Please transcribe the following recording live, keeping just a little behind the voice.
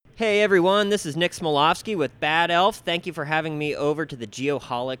Hey everyone, this is Nick Smolovsky with Bad Elf. Thank you for having me over to the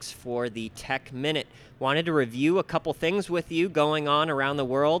Geoholics for the Tech Minute. Wanted to review a couple things with you going on around the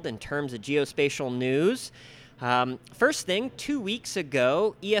world in terms of geospatial news. First thing, 2 weeks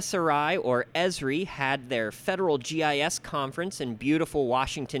ago, ESRI or ESRI had their federal GIS conference in beautiful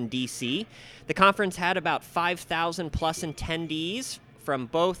Washington, D.C. The conference had about 5,000 plus attendees from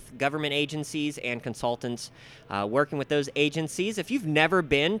both government agencies and consultants working with those agencies. If you've never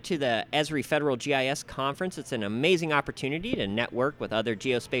been to the ESRI Federal GIS Conference, it's an amazing opportunity to network with other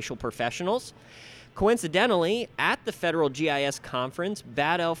geospatial professionals. Coincidentally, at the Federal GIS Conference,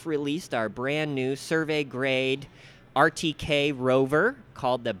 Bad Elf released our brand new survey grade RTK rover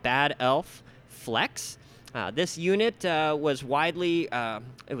called the Bad Elf Flex. This unit was widely,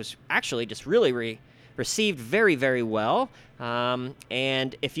 it was actually just really received very, very well.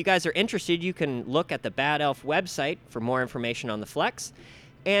 And if you guys are interested, you can look at the Bad Elf website for more information on the Flex.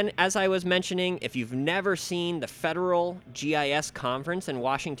 And as I was mentioning, if you've never seen the Federal GIS Conference in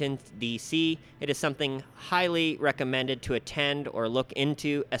Washington, D.C., it is something highly recommended to attend or look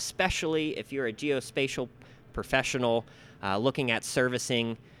into, especially if you're a geospatial professional looking at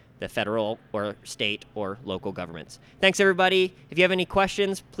servicing the federal or state or local governments. Thanks, everybody. If you have any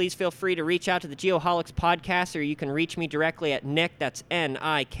questions, please feel free to reach out to the Geoholics podcast, or you can reach me directly at Nick, that's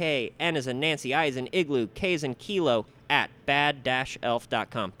N-I-K, N as in Nancy, I as in Igloo, K as in Kilo, at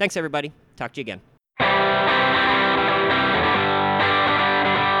bad-elf.com. Thanks, everybody. Talk to you again.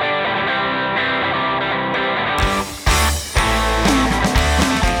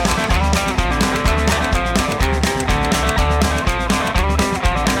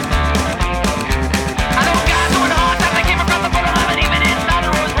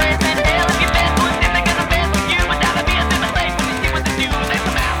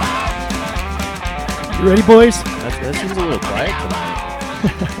 You ready, boys? That seems a little quiet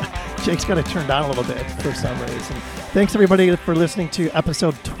tonight. Jake's got it turned down a little bit for some reason. Thanks, everybody, for listening to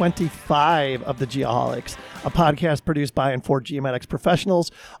episode 25 of the Geoholics, a podcast produced by and for geomatics professionals,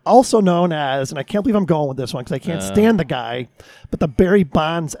 also known as, and I can't believe I'm going with this one because I can't stand the guy, but the Barry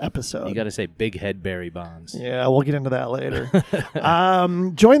Bonds episode. You got to say Big Head Barry Bonds. Yeah, we'll get into that later.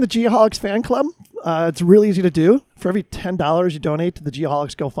 Join the Geoholics fan club. It's really easy to do. For every $10 you donate to the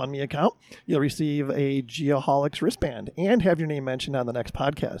Geoholics GoFundMe account, you'll receive a Geoholics wristband and have your name mentioned on the next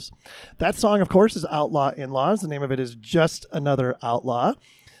podcast. That song, of course, is Outlaw Inlaws. The name of it is Just Another Outlaw.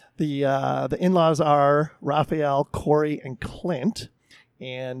 The in-laws are Raphael, Corey, and Clint.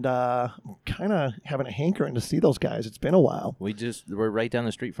 And kind of having a hankering to see those guys. It's been a while. We're right down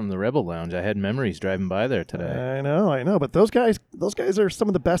the street from the Rebel Lounge. I had memories driving by there today. I know. But those guys are some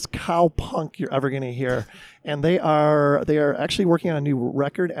of the best cow punk you're ever going to hear. And they are actually working on a new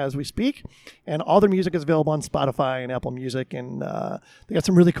record as we speak. And all their music is available on Spotify and Apple Music. And they got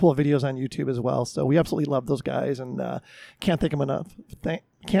some really cool videos on YouTube as well. So we absolutely love those guys, and can't thank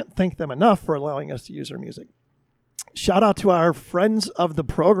them enough for allowing us to use their music. Shout out to our friends of the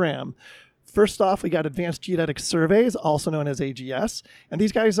program. First off, we got Advanced Geodetic Surveys, also known as AGS. And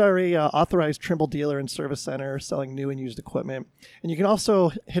these guys are a authorized Trimble dealer and service center selling new and used equipment. And you can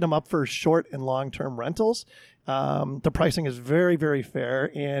also hit them up for short and long-term rentals. The pricing is very, very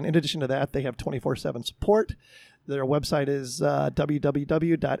fair. And in addition to that, they have 24/7 support. Their website is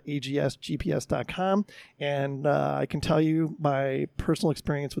www.agsgps.com. And I can tell you my personal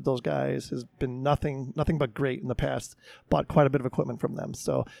experience with those guys has been nothing but great in the past. Bought quite a bit of equipment from them.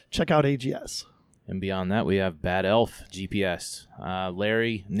 So check out AGS. And beyond that, we have Bad Elf GPS.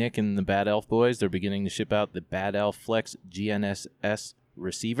 Larry, Nick, and the Bad Elf boys, they're beginning to ship out the Bad Elf Flex GNSS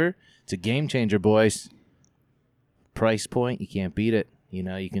receiver. It's a game changer, boys. Price point, you can't beat it.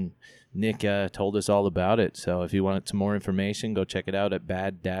 Nick told us all about it, so if you want some more information, go check it out at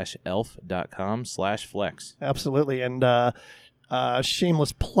bad-elf.com/flex. Absolutely, and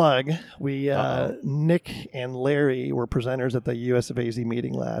shameless plug, Nick and Larry were presenters at the US of AZ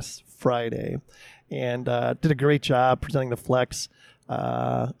meeting last Friday, and did a great job presenting the Flex.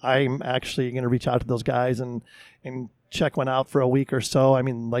 I'm actually going to reach out to those guys and check one out for a week or so. I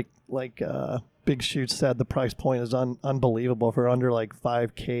mean, like Big Shoot said, the price point is unbelievable. For under like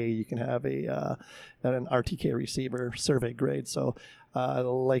 $5,000, you can have an RTK receiver, survey grade. So,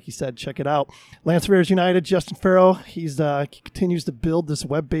 like he said, check it out. Land Surveyors United, Justin Farrow, he continues to build this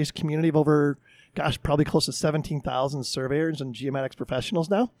web-based community of over, probably close to 17,000 surveyors and geomatics professionals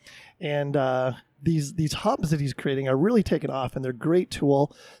now. And these hubs that he's creating are really taking off, and they're a great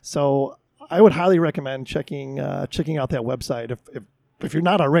tool. So I would highly recommend checking out that website if you're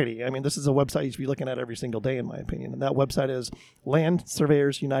not already. I mean, this is a website you should be looking at every single day, in my opinion. And that website is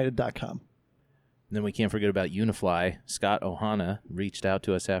landsurveyorsunited.com. Then we can't forget about Unifly. Scott Ohana reached out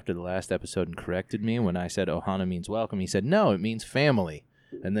to us after the last episode and corrected me when I said Ohana means welcome. He said, no, it means family.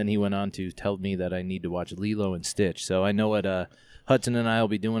 And then he went on to tell me that I need to watch Lilo and Stitch. So I know what Hudson and I will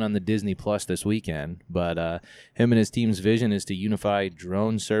be doing on the Disney Plus this weekend. But him and his team's vision is to unify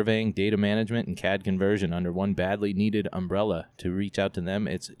drone surveying, data management, and CAD conversion under one badly needed umbrella. To reach out to them,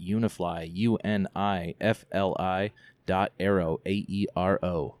 it's Unifly, UNIFLI.aero,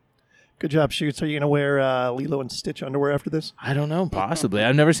 AERO. Good job, Shoots. Are you going to wear Lilo and Stitch underwear after this? I don't know. Possibly.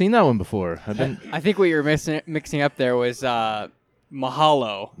 I've never seen that one before. I think what you were mixing up there was Mahalo.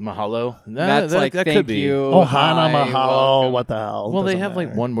 Mahalo? That's like that thank could be. you. Ohana, hi, mahalo, welcome. what the hell? Well, they Doesn't have like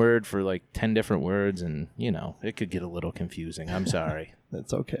matter. one word for like 10 different words, and, it could get a little confusing. I'm sorry.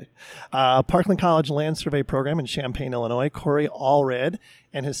 That's okay. Parkland College Land Survey Program in Champaign, Illinois. Corey Allred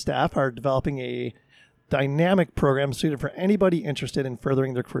and his staff are developing a dynamic program suited for anybody interested in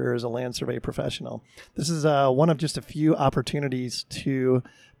furthering their career as a land survey professional. This is one of just a few opportunities to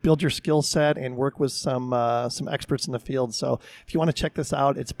build your skill set and work with some experts in the field. So if you want to check this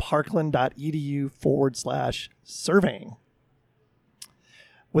out, it's parkland.edu/surveying.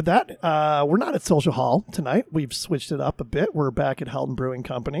 With that, we're not at Social Hall tonight. We've switched it up a bit. We're back at Helton Brewing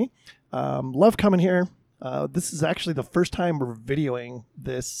Company. Love coming here. This is actually the first time we're videoing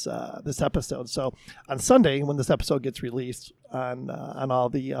this episode. So on Sunday, when this episode gets released on all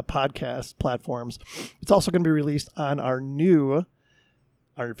the podcast platforms, it's also going to be released on our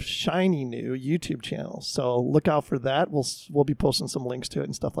shiny new YouTube channel. So look out for that. We'll be posting some links to it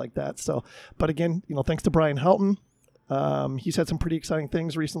and stuff like that. So, but again, thanks to Brian Helton. He's had some pretty exciting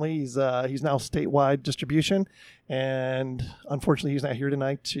things recently. He's now statewide distribution, and unfortunately he's not here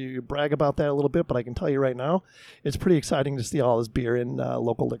tonight to brag about that a little bit, but I can tell you right now, it's pretty exciting to see all his beer in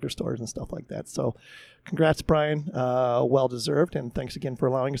local liquor stores and stuff like that. So congrats, Brian. Well deserved, and thanks again for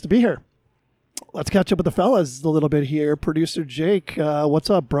allowing us to be here. Let's catch up with the fellas a little bit here. Producer Jake, what's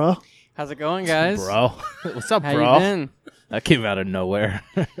up, bro? How's it going, guys? Bro. What's up, How bro? you been? That came out of nowhere.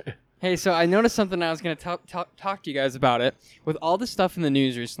 Hey, so I noticed something. I was going to talk to you guys about it. With all the stuff in the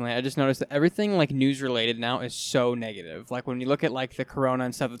news recently, I just noticed that everything like news related now is so negative. Like when you look at like the corona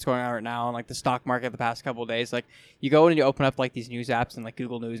and stuff that's going on right now, and like the stock market the past couple of days, like you go and you open up like these news apps and like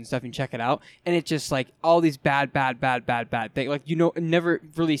Google News and stuff and check it out, and it's just like all these bad things. Like never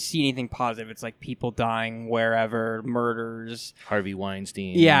really see anything positive. It's like people dying wherever, murders. Harvey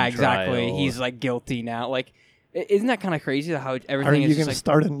Weinstein. Yeah, exactly. Trial. He's like guilty now. Like. Isn't that kind of crazy how everything Are is you just going to like,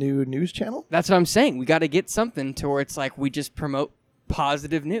 start a new news channel? That's what I'm saying. We got to get something to where it's like we just promote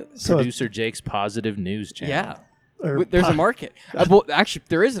positive news. So Producer Jake's positive news channel. Yeah. Or There's a market. Well, actually,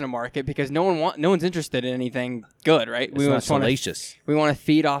 there isn't a market because no one's interested in anything good, right? It's not salacious. We want to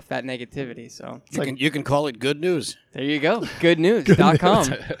feed off that negativity. So You can call it good news. there you go.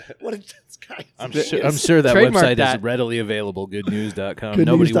 Goodnews.com. what is this guy? I'm sure that Trademark website that. is readily available, goodnews.com. Goodnews.com.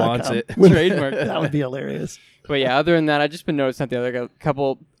 Nobody wants it. Trademark That that. would be hilarious. But yeah, other than that, I just been noticing that the other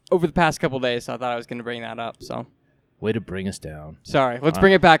over the past couple days, so I thought I was going to bring that up. So Way to bring us down. sorry. Let's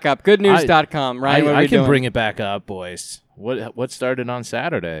bring it back up. Goodnews.com. Ryan, what are I we can doing? bring it back up, boys. What started on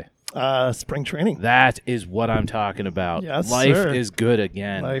Saturday? Spring training. That is what I'm talking about. Yes, Life sir. is good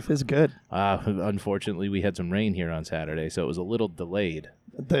again. Life is good. Unfortunately, we had some rain here on Saturday, so it was a little delayed.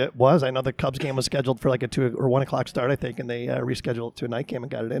 It was. I know the Cubs game was scheduled for like a 2 or 1 o'clock start, I think, and they rescheduled it to a night game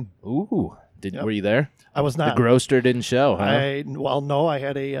and got it in. Ooh. Yep. Were you there? I was not. The Groster didn't show, huh? No, I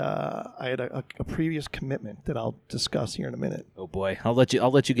had a previous commitment that I'll discuss here in a minute. Oh boy, I'll let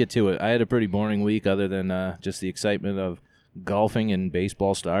you get to it. I had a pretty boring week, other than just the excitement of golfing and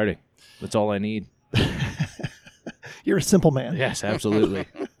baseball starting. That's all I need. You're a simple man. Yes, absolutely.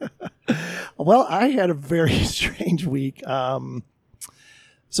 Well, I had a very strange week.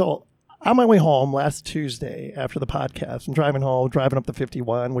 So on my way home last Tuesday after the podcast, I'm driving up the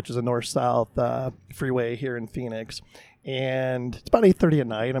 51, which is a north-south freeway here in Phoenix. And it's about 8:30 at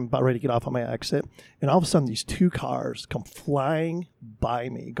night. I'm about ready to get off on my exit. And all of a sudden, these 2 cars come flying by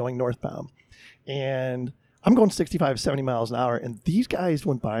me going northbound. And I'm going 65, 70 miles an hour. And these guys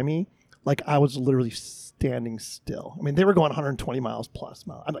went by me like I was literally standing still. I mean, they were going 120 miles plus.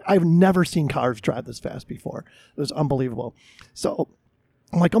 I've never seen cars drive this fast before. It was unbelievable. So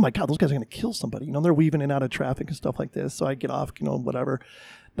I'm like, oh my God, those guys are going to kill somebody. They're weaving in and out of traffic and stuff like this. So I get off, whatever.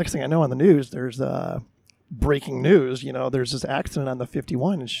 Next thing I know on the news, there's breaking news. There's this accident on the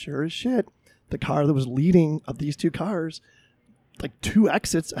 51. And sure as shit, the car that was leading of these 2 cars, like 2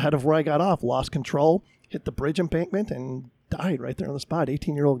 exits ahead of where I got off, lost control, hit the bridge embankment, and died right there on the spot.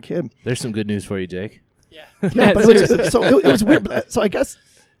 18-year-old kid. There's some good news for you, Jake. Yeah. Yeah, but it was weird. So I guess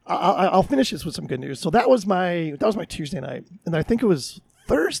I'll finish this with some good news. So that was my Tuesday night, and I think it was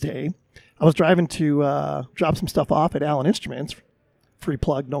Thursday. I was driving to drop some stuff off at Allen Instruments, free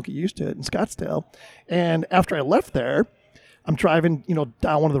plug, don't get used to it, in Scottsdale. And after I left there, I'm driving,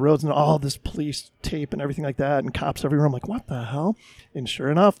 down one of the roads and all this police tape and everything like that and cops everywhere. I'm like, what the hell? And sure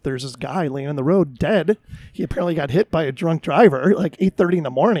enough, there's this guy laying on the road dead. He apparently got hit by a drunk driver like 8:30 in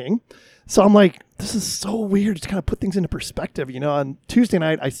the morning. So I'm like, this is so weird to kind of put things into perspective. On Tuesday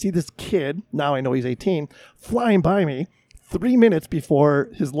night, I see this kid, now I know he's 18, flying by me 3 minutes before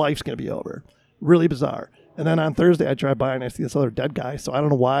his life's going to be over. Really bizarre. And then on Thursday, I drive by and I see this other dead guy. So I don't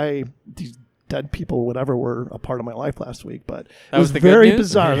know why these dead people, whatever, were a part of my life last week, but it was very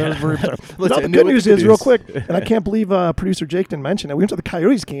bizarre. That was very bizarre. The good news is, real quick, and I can't believe producer Jake didn't mention it. We went to the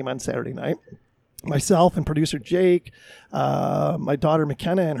Coyotes game on Saturday night. Myself and producer Jake, my daughter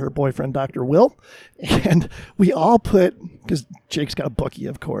McKenna and her boyfriend Dr. Will, and we all put, because Jake's got a bookie,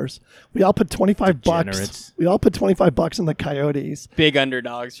 of course, we all put $25. We all put $25 in the Coyotes. Big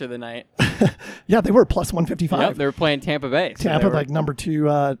underdogs for the night. Yeah, they were plus 155. Yep, they were playing Tampa Bay. So Tampa, like number two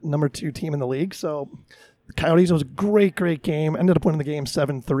team in the league. So the Coyotes, it was a great game. Ended up winning the game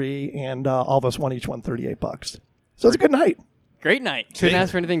 7-3, and all of us won each $38. So it's a good night. Great night. Couldn't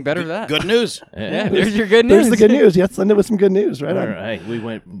ask for anything better than that. Good news. Yeah, there's your good news. There's the good news. Yes, end it with some good news, right? All right. We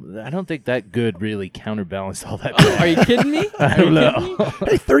went. I don't think that good really counterbalanced all that bad. Are you kidding me? I don't know.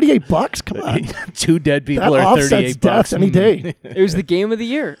 Hey, $38? Come on. 2 dead people That are offsets $38 deaths any day. It was the game of the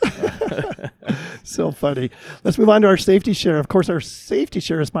year. So funny. Let's move on to our safety share. Of course, our safety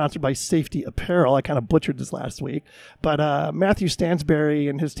share is sponsored by Safety Apparel. I kind of butchered this last week, but Matthew Stansberry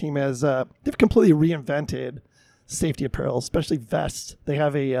and his team they've completely reinvented safety apparel, especially vests. They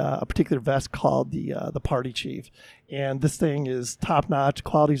have a particular vest called the Party Chief, and this thing is top notch.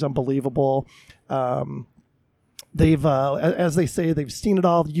 Quality's unbelievable. They've, as they say, they've seen it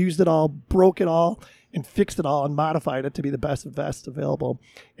all, used it all, broke it all, and fixed it all and modified it to be the best vest available.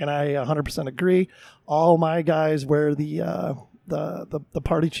 And I 100% agree. All my guys wear the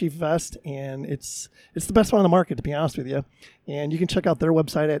Party Chief vest, and it's the best one on the market, to be honest with you. And you can check out their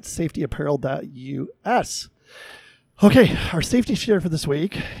website at safetyapparel.us. Okay, our safety share for this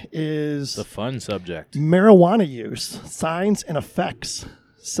week is The fun subject. marijuana use, signs and effects.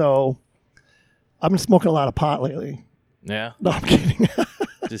 So I've been smoking a lot of pot lately. Yeah. No, I'm kidding.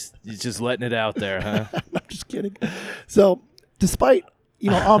 just letting it out there, huh? I'm just kidding. So despite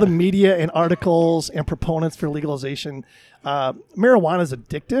all the media and articles and proponents for legalization, marijuana is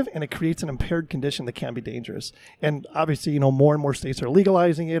addictive and it creates an impaired condition that can be dangerous. And obviously, more and more states are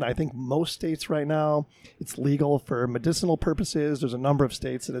legalizing it. I think most states right now, it's legal for medicinal purposes. There's a number of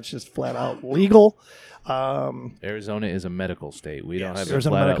states that it's just flat out legal. Arizona is a medical state. We don't have it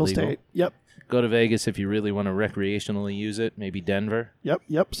Arizona flat medical out legal. state. Yep. Go to Vegas if you really want to recreationally use it. Maybe Denver.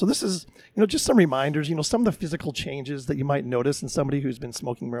 Yep. So this is, just some reminders, some of the physical changes that you might notice in somebody who's been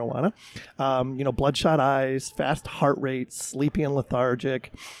smoking marijuana. Bloodshot eyes, fast heart rate, sleepy and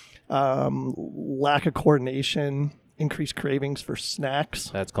lethargic, lack of coordination, increased cravings for snacks.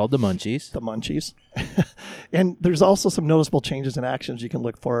 That's called the munchies. The munchies. And there's also some noticeable changes in actions you can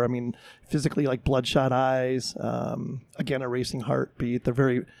look for. I mean, physically, like bloodshot eyes, again, a racing heartbeat. They're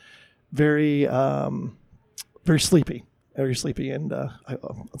very, very, very sleepy. Very sleepy, and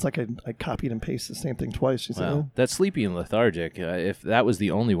it's like I copied and pasted the same thing twice. Wow. That's sleepy and lethargic. If that was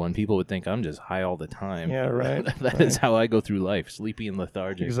the only one, people would think I'm just high all the time. Yeah, right. That is how I go through life, sleepy and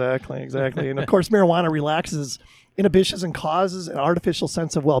lethargic. Exactly. And of course, marijuana relaxes inhibitions and causes an artificial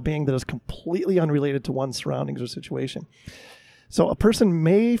sense of well-being that is completely unrelated to one's surroundings or situation. So a person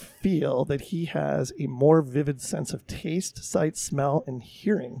may feel that he has a more vivid sense of taste, sight, smell, and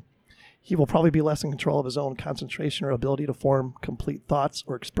hearing. He will probably be less in control of his own concentration or ability to form complete thoughts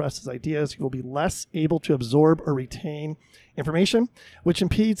or express his ideas. He will be less able to absorb or retain information, which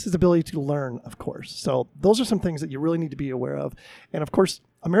impedes his ability to learn, of course. So those are some things that you really need to be aware of. And of course,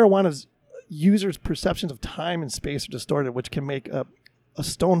 marijuana's users' perceptions of time and space are distorted, which can make a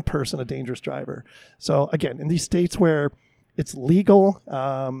stoned person a dangerous driver. So again, in these states where it's legal,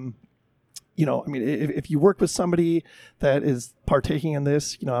 if you work with somebody that is partaking in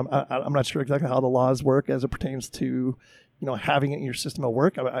this, I'm not sure exactly how the laws work as it pertains to, having it in your system at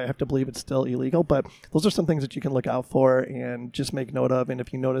work. I have to believe it's still illegal, but those are some things that you can look out for and just make note of. And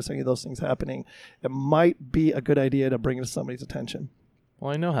if you notice any of those things happening, it might be a good idea to bring it to somebody's attention.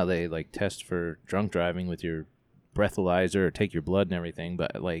 Well, I know how they test for drunk driving with your breathalyzer or take your blood and everything,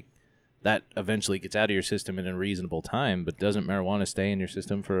 but that eventually gets out of your system in a reasonable time, but doesn't marijuana stay in your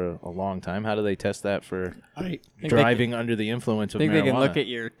system for a long time? How do they test that for driving under the influence of marijuana? I think they can look at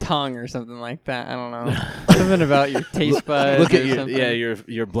your tongue or something like that. I don't know. Something about your taste buds. Look at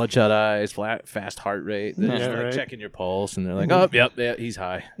your bloodshot eyes, fast heart rate. They're just checking your pulse, and they're like, oh, yep, he's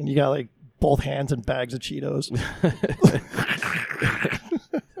high. And you got both hands in bags of Cheetos.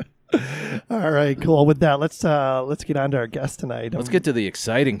 All right, cool. With that, let's get on to our guest tonight. Let's get to the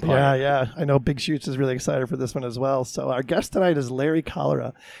exciting part. Yeah. I know Big Shoots is really excited for this one as well. So our guest tonight is Larry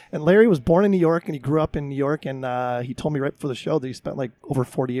Collura. And Larry was born in New York, and he grew up in New York. And he told me right before the show that he spent like over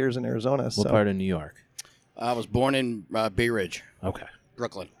 40 years in Arizona. What part of New York? I was born in Bay Ridge, Okay.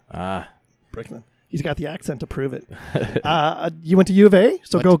 Brooklyn. Brooklyn. He's got the accent to prove it. You went to U of A,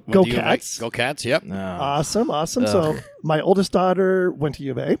 so go Went to U of A. Cats. Go Cats, yep. No. Awesome. So my oldest daughter went to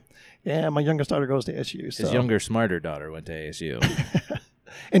U of A, and my youngest daughter goes to ASU. So. His younger, smarter daughter went to ASU.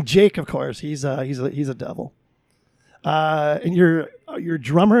 And Jake, of course, he's a devil. And you're a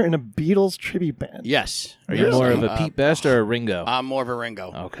drummer in a Beatles tribute band. Yes. Are you more of a Pete Best or a Ringo? I'm more of a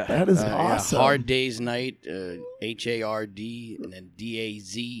Ringo. Okay. That is Yeah, awesome. Hard Day's Night, HARD, and then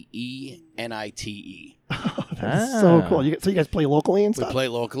DAZENITE. That's so cool. So you guys play locally and We stuff? play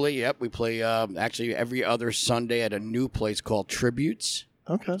locally, yep. We play actually every other Sunday at a new place called Tributes.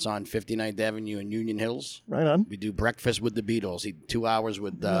 Okay. It's on 59th Avenue in Union Hills. Right on. We do breakfast with the Beatles. 2 hours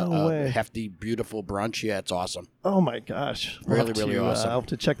with No way. hefty, beautiful brunch. Yeah, it's awesome. Oh, my gosh. Really awesome. I'll have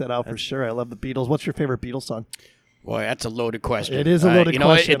to check that out for sure. I love the Beatles. What's your favorite Beatles song? Boy, that's a loaded question. It is a loaded you know,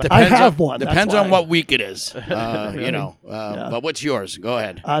 question. It depends I have on, one, that's Depends on why. what week it is. But what's yours? Go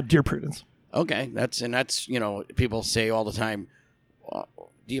ahead. Dear Prudence. Okay, that's people say all the time,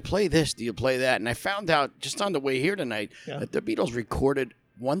 do you play this? Do you play that? And I found out just on the way here tonight that the Beatles recorded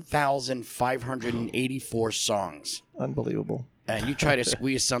 1,584 songs. Unbelievable. And you try to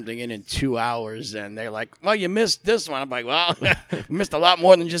squeeze something in 2 hours, and they're like, well, you missed this one. I'm like, well, we missed a lot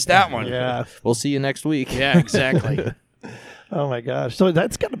more than just that one. Yeah. We'll see you next week. Yeah, exactly. Oh, my gosh. So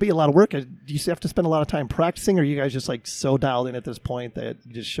that's got to be a lot of work. Do you have to spend a lot of time practicing, or are you guys just like so dialed in at this point that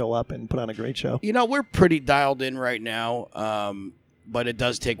you just show up and put on a great show? We're pretty dialed in right now, but it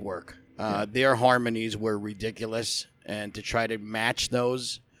does take work. Their harmonies were ridiculous, and to try to match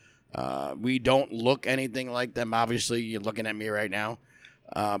those, we don't look anything like them. Obviously, you're looking at me right now,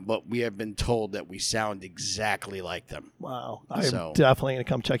 but we have been told that we sound exactly like them. Wow. I'm So- definitely going to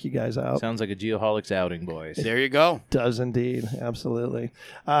come check you guys out. Sounds like a Geoholics outing, boys. There you go. Does indeed. Absolutely.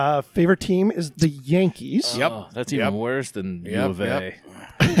 Favorite team is the Yankees. Yep. Oh, that's even worse than U of A.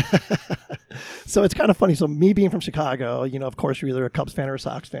 So it's kind of funny. So me being from Chicago, of course, you're either a Cubs fan or a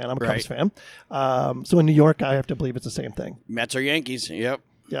Sox fan. I'm a Cubs fan. So in New York, I have to believe it's the same thing. Mets or Yankees. Yep.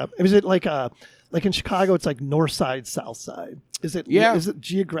 Yeah. Is it like in Chicago, it's like north side, south side? Is it? Yeah. Is it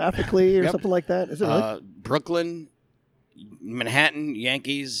geographically or Yep. something like that? Is it really? Brooklyn, Manhattan,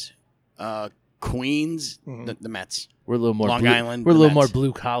 Yankees, Queens, the Mets. We're a little more Long blue, Island, We're a the little more Mets.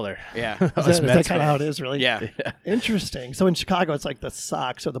 blue collar. Yeah. Is that kind of how it is, really? Yeah. Interesting. So in Chicago, it's like the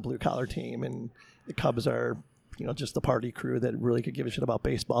Sox are the blue collar team, and the Cubs are, just the party crew that really could give a shit about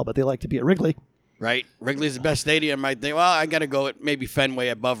baseball, but they like to be at Wrigley. Right. Wrigley's the best stadium. I think, well, I got to go at maybe Fenway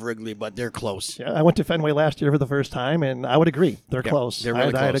above Wrigley, but they're close. Yeah, I went to Fenway last year for the first time, and I would agree. They're close. they're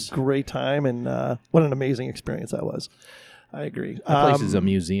really I had a close. great time, and what an amazing experience that was. I agree. That place is a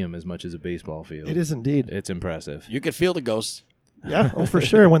museum as much as a baseball field. It is indeed. It's impressive. You could feel the ghosts. Yeah, for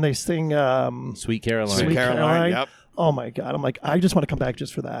sure. When they sing Sweet Caroline. Sweet Caroline. Yep. Oh, my God. I'm like, I just want to come back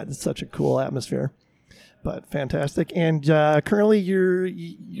just for that. It's such a cool atmosphere. But fantastic. And currently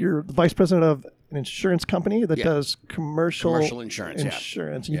you're the vice president of an insurance company that does commercial insurance.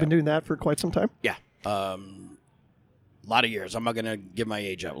 Insurance. You've been doing that for quite some time? Yeah. A lot of years. I'm not going to give my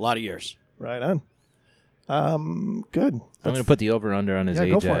age up. A lot of years. Right on. Good. I'm going to put the over-under on his Yeah,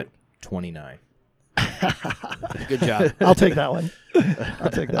 go age for at it. 29. Good job. I'll take that one.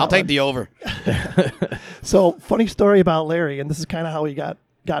 I'll take the over. So, funny story about Larry, and this is kind of how we got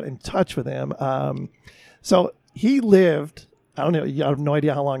in touch with him. So he lived, I don't know, I have no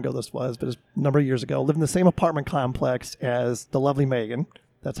idea how long ago this was, but it's a number of years ago, lived in the same apartment complex as the lovely Megan.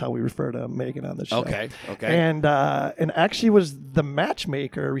 That's how we refer to Megan on the show. Okay. And actually was the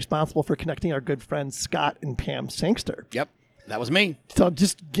matchmaker responsible for connecting our good friends Scott and Pam Sangster. Yep. That was me. So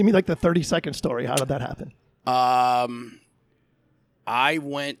just give me like the 30-second story. How did that happen? I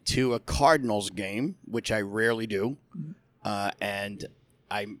went to a Cardinals game, which I rarely do, and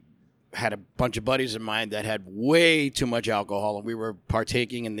I had a bunch of buddies of mine that had way too much alcohol, and we were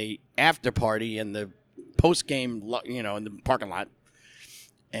partaking in the after party and the post game, in the parking lot.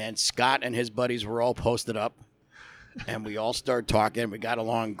 And Scott and his buddies were all posted up, and we all started talking. We got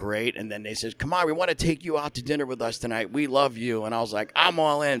along great, and then they said, "Come on, we want to take you out to dinner with us tonight. We love you." And I was like, "I'm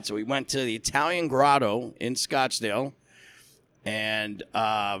all in." So we went to the Italian Grotto in Scottsdale. And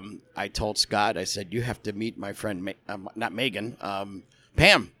I told Scott, I said, "You have to meet my friend, not Megan,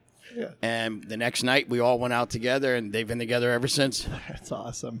 Pam." Yeah. And the next night, we all went out together, and they've been together ever since. That's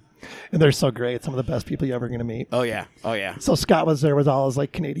awesome. And they're so great. Some of the best people you're ever going to meet. Oh, yeah. Oh, yeah. So Scott was there with all his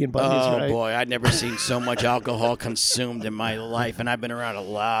like Canadian buddies, Oh, right? boy. I'd never seen so much alcohol consumed in my life, and I've been around a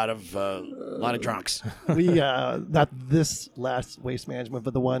lot of drunks. We not this last Waste Management,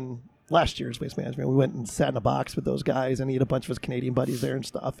 but the one last year's Waste Management. We went and sat in a box with those guys, and he had a bunch of his Canadian buddies there and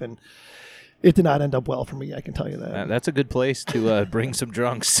stuff, and it did not end up well for me. I can tell you that. That's a good place to bring some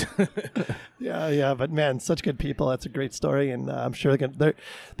drunks. Yeah, but man, such good people. That's a great story, and I'm sure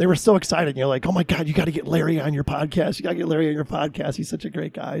they were so excited. You know, like, oh my God, you got to get Larry on your podcast. You got to get Larry on your podcast. He's such a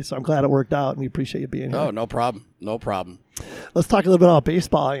great guy. So I'm glad it worked out, and we appreciate you being here. Oh, no problem. No problem. Let's talk a little bit about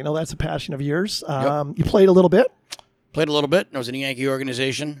baseball. You know, that's a passion of yours. Yep. You played a little bit. Played a little bit. I was in the Yankee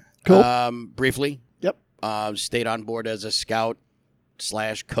organization. Cool. Briefly. Yep. Stayed on board as a scout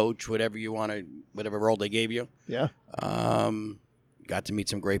 / coach, whatever you want to, whatever role they gave you. Yeah. Got to meet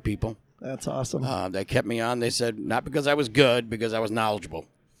some great people. That's awesome. They kept me on. They said, not because I was good, because I was knowledgeable.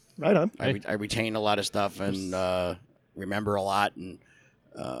 Right on. I retain a lot of stuff and remember a lot. And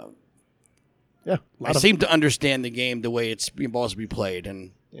Yeah. I seem to understand the game the way it's supposed to be played.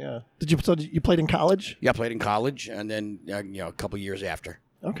 And Yeah. Did you played in college? yeah, I played in college and then a couple years after.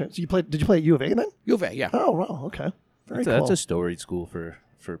 Okay. So did you play at U of A then? U of A, yeah. Oh, wow. Okay. Very cool. That's a storied school for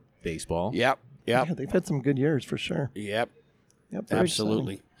baseball. Yep. Yeah, they've had some good years for sure. Yep. Yep. Very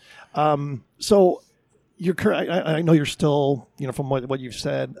Absolutely. exciting. So you're I know you're still, from what you've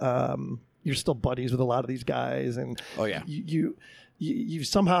said, you're still buddies with a lot of these guys, and Oh, yeah. you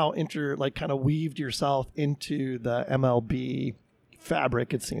somehow kind of weaved yourself into the MLB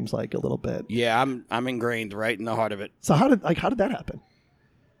fabric. It seems like a little bit. Yeah, I'm ingrained right in the heart of it. So how did that happen?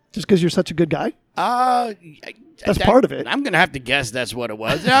 Just because you're such a good guy? That's That- part of it. I'm gonna have to guess that's what it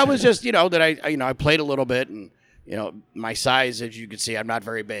was. I was just that I played a little bit, and my size, as you can see, I'm not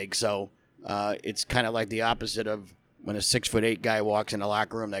very big, so it's kind of like the opposite of when a 6'8" guy walks in the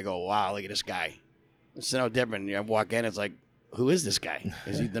locker room. They go, "Wow, look at this guy." It's no different. I walk in, it's like, who is this guy?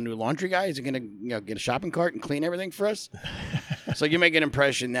 Is he the new laundry guy? Is he gonna get a shopping cart and clean everything for us? So you make an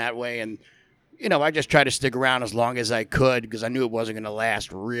impression that way, and I just tried to stick around as long as I could because I knew it wasn't going to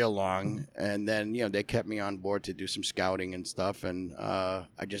last real long. And then, they kept me on board to do some scouting and stuff. And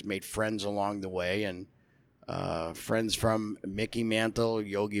I just made friends along the way. And friends from Mickey Mantle,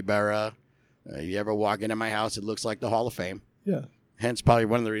 Yogi Berra. You ever walk into my house, it looks like the Hall of Fame. Yeah. Hence probably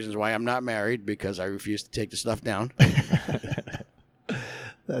one of the reasons why I'm not married, because I refuse to take the stuff down.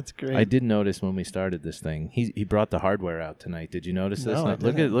 That's great. I did notice when we started this thing, he brought the hardware out tonight. Did you notice this? No, I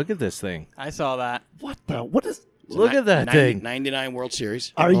didn't. Look at this thing. I saw that. What is? Look at that thing. 99 World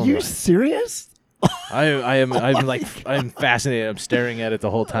Series. Are Oh you my. serious? I'm fascinated. I'm staring at it the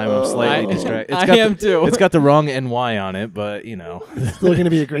whole time. I'm slightly distracted. I am too. It's got the wrong NY on it, but Still going to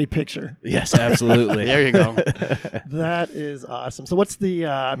be a great picture. yes, absolutely. There you go. That is awesome. So what's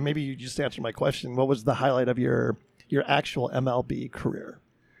the? Maybe you just answered my question. What was the highlight of your actual MLB career?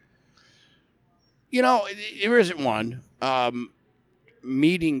 There isn't one.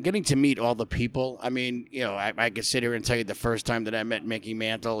 Getting to meet all the people. I mean, I could sit here and tell you the first time that I met Mickey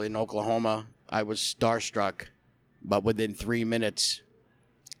Mantle in Oklahoma, I was starstruck. But within 3 minutes,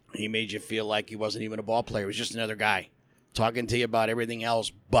 he made you feel like he wasn't even a ball player. He was just another guy talking to you about everything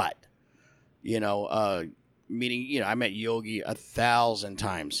else. But, meeting, I met Yogi 1,000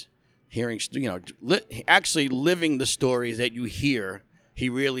 times. Hearing, actually living the stories that you hear. He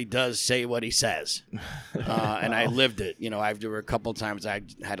really does say what he says. And I lived it. There were a couple of times I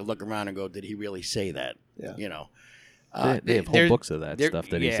had to look around and go, did he really say that? Yeah. They have whole books of that stuff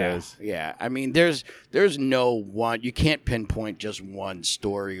that he says. Yeah. I mean, there's no one. You can't pinpoint just one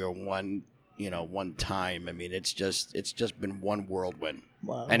story or one time. I mean, it's just been one whirlwind.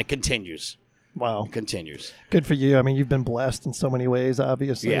 Wow. And it continues. Wow. It continues. Good for you. I mean, you've been blessed in so many ways,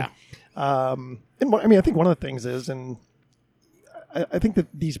 obviously. Yeah. And I think one of the things is, and I think that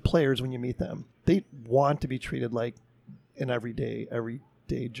these players, when you meet them, they want to be treated like an everyday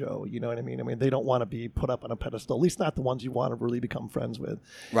Joe. You know what I mean? I mean, they don't want to be put up on a pedestal, at least not the ones you want to really become friends with.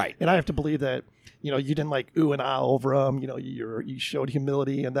 Right. And I have to believe that, you didn't like ooh and ah over them. You showed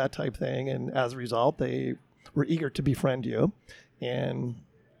humility and that type thing. And as a result, they were eager to befriend you. And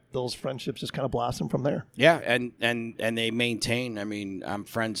those friendships just kind of blossom from there. Yeah. And they maintain. I mean, I'm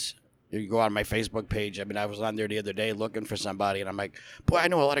friends. You go on my Facebook page. I mean, I was on there the other day looking for somebody, and I'm like, boy, I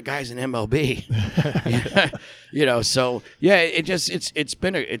know a lot of guys in MLB. So yeah, it's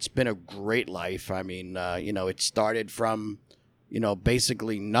been a great life. I mean, it started from,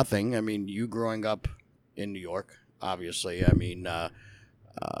 basically nothing. I mean, you growing up in New York, obviously. I mean,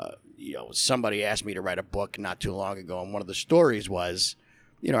 somebody asked me to write a book not too long ago, and one of the stories was,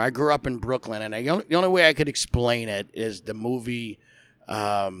 I grew up in Brooklyn, and the only way I could explain it is the movie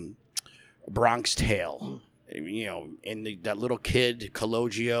Bronx Tale. And that little kid,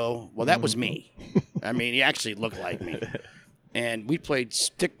 Cologio. Well, that was me. I mean, he actually looked like me. And we played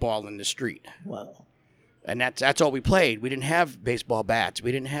stickball in the street. Wow. And that's all we played. We didn't have baseball bats.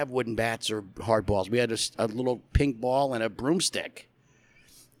 We didn't have wooden bats or hard balls. We had a little pink ball and a broomstick.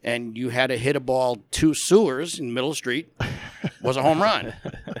 And you had to hit a ball 2 sewers in Middle Street was a home run.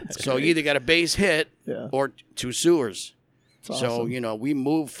 So you either got a base hit or 2 sewers. That's so, awesome. We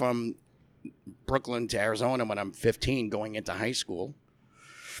moved from Brooklyn to Arizona when I'm 15 going into high school.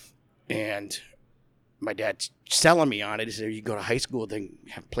 And my dad's selling me on it. He said, you go to high school, then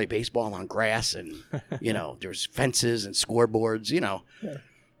play baseball on grass, and, there's fences and scoreboards, Yeah.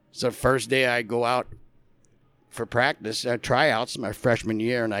 So first day I go out for practice, tryouts my freshman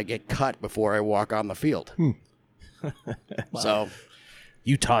year, and I get cut before I walk on the field. Wow. So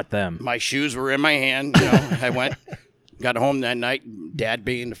You taught them. my shoes were in my hand. I went, got home that night, Dad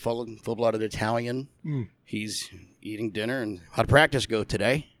being the full-blooded Italian. He's eating dinner, and how'd practice go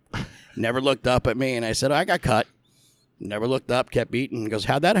today? Never looked up at me, and I said, I got cut. Never looked up, kept eating. He goes,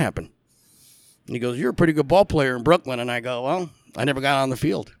 how'd that happen? And he goes, you're a pretty good ball player in Brooklyn. And I go, well, I never got on the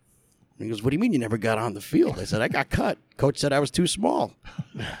field. And he goes, what do you mean you never got on the field? I said, I got cut. Coach said I was too small.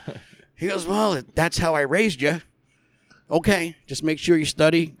 He goes, well, that's how I raised you. Okay, just make sure you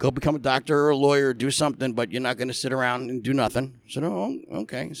study, go become a doctor or a lawyer, do something, but you're not going to sit around and do nothing. I said, oh,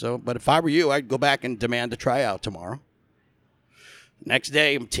 okay. So, but if I were you, I'd go back and demand a tryout tomorrow. Next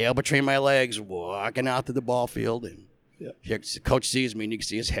day, I'm tail between my legs, walking out to the ball field, and the coach sees me, and you can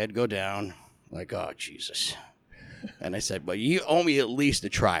see his head go down, like, oh, Jesus. And I said, well, you owe me at least a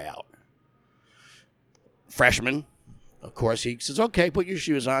tryout. Freshman, of course, he says, okay, put your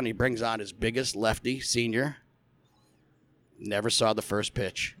shoes on. He brings on his biggest lefty, senior. Never saw the first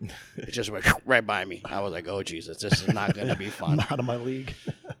pitch. It just went right by me. I was like, oh, Jesus, this is not going to be fun. Not in my league.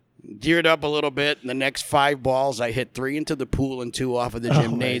 Geared up a little bit. In the next 5 balls, I hit 3 into the pool and 2 off of the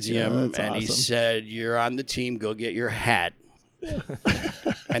gymnasium. That's and he awesome. said, you're on the team. Go get your hat.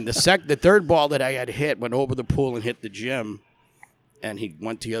 And the third ball that I had hit went over the pool and hit the gym. And he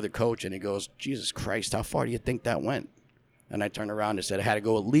went to the other coach, and he goes, Jesus Christ, how far do you think that went? And I turned around and said, I had to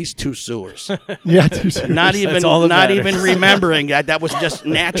go at least 2 sewers. Yeah, too serious. Not even all that not matters. even remembering that. That was just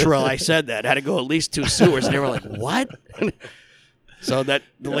natural. I said that. I had to go at least 2 sewers. And they were like, what? So that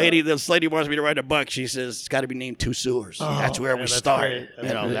this lady wants me to write a book. She says, it's got to be named 2 sewers. That's where we that's start. great.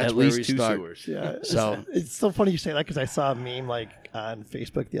 That's At where least we 2 start. sewers. Yeah. So- it's so funny you say that because I saw a meme on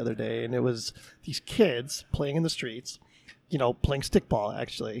Facebook the other day, and it was these kids playing in the streets, playing stickball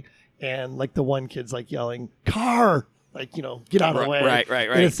actually, and the one kid's yelling, "Car!" Get out of the way. Right.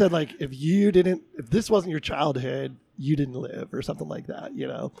 And it said if this wasn't your childhood, you didn't live, or something like that,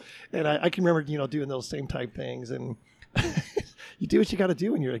 And I can remember, doing those same type things, and you do what you got to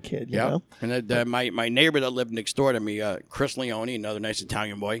do when you're a kid, you know? And my neighbor that lived next door to me, Chris Leone, another nice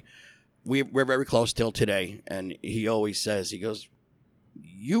Italian boy, we're very close till today. And he always says, he goes,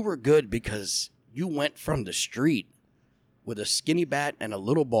 you were good because you went from the street with a skinny bat and a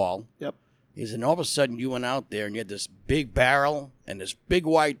little ball. Yep. He said, and all of a sudden you went out there and you had this big barrel and this big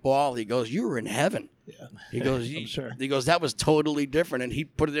white ball. He goes, you were in heaven. Yeah. He goes, I'm sure. He goes, that was totally different. And he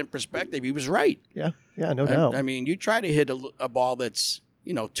put it in perspective. He was right. Yeah, no doubt. I mean, you try to hit a ball that's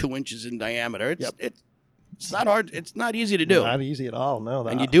 2 inches in diameter. It's not hard. It's not easy to do, Not easy at all. No,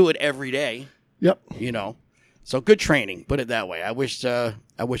 and you do it every day. Yep. So good training. Put it that way. I wish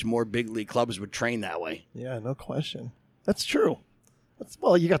more big league clubs would train that way. Yeah, no question. That's true.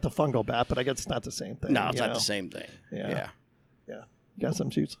 You got the fungo bat, but I guess it's not the same thing. No, it's not the same thing. Yeah. You got some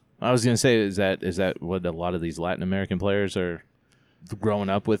shoots. I was going to say, is that what a lot of these Latin American players are growing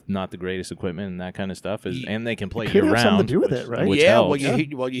up with? Not the greatest equipment and that kind of stuff, and they can play Could year have round. something to do with it, right? Which Yeah. helps.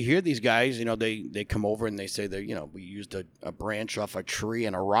 You hear these guys. They come over and they say that we used a branch off a tree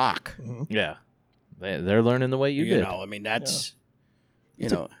and a rock. Yeah, they're learning the way you did. I mean that's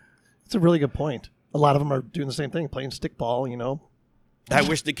It's a really good point. A lot of them are doing the same thing, playing stickball. I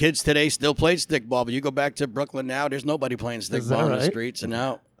wish the kids today still played stickball, but you go back to Brooklyn now, there's nobody playing that stickball in the right? streets. And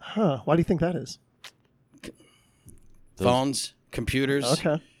now Huh? Why do you think that is? phones, computers,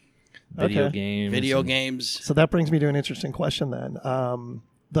 Okay. Video Okay. games. video and- games. So that brings me to an interesting question then.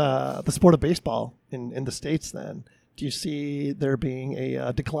 The sport of baseball in the States then, do you see there being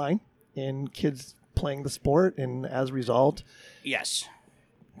a decline in kids playing the sport, and as a result, Yes.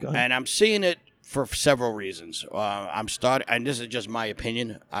 go ahead. And I'm seeing it for several reasons. And this is just my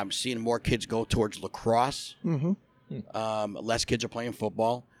opinion, I'm seeing more kids go towards lacrosse. Less kids are playing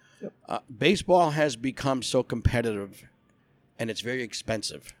football. Yep. Baseball has become so competitive, and it's very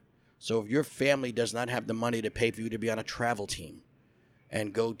expensive. So if your family does not have the money to pay for you to be on a travel team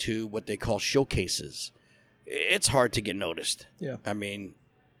and go to what they call showcases, it's hard to get noticed. Yeah. I mean,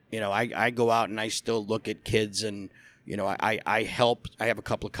 I go out and I still look at kids, and I help. I have a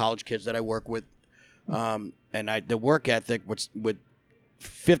couple of college kids that I work with, and the work ethic with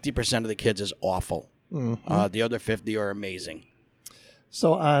 50% of the kids is awful. Mm-hmm. The other 50 are amazing.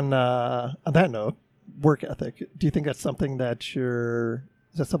 So on that note, work ethic. Do you think that's something that is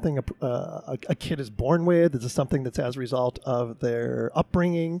that something a kid is born with? Is it something that's as a result of their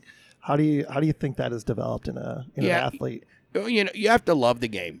upbringing? How do you think that is developed in an athlete? You have to love the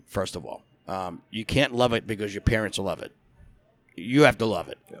game, first of all. You can't love it because your parents love it. You have to love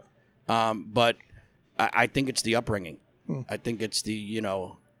it. Yeah. But I think it's the upbringing. I think it's the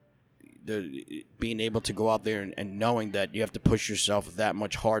being able to go out there and knowing that you have to push yourself that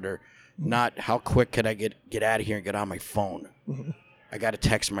much harder. Not how quick could I get out of here and get on my phone. Mm-hmm. I got to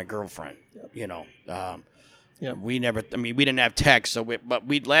text my girlfriend. Yep. We didn't have text,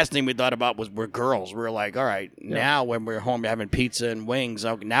 but last thing we thought about we're girls. We were like, all right, now when we're home having pizza and wings,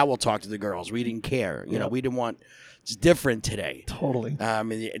 now we'll talk to the girls. We didn't care. We didn't want. It's different today. Totally.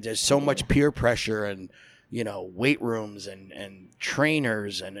 There's so much peer pressure and weight rooms and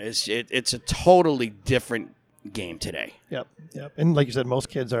trainers, and it's a totally different game today. Yep. And like you said, most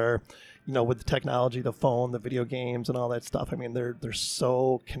kids are, with the technology, the phone, the video games, and all that stuff. I mean, they're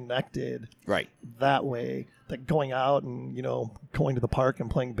so connected, right? That way, that going out and going to the park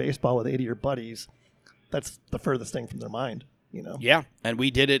and playing baseball with 80 of your buddies, that's the furthest thing from their mind. Yeah, and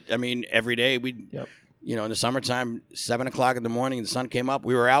we did it. I mean, every day we. Yep. In the summertime, 7:00 in the morning, the sun came up.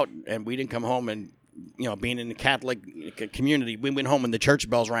 We were out, and we didn't come home and. Being in the Catholic community, we went home and the church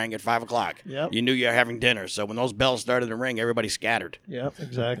bells rang at 5:00. Yep. You knew you were having dinner. So when those bells started to ring, everybody scattered. Yep,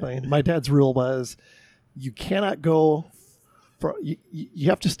 exactly. My dad's rule was you cannot go you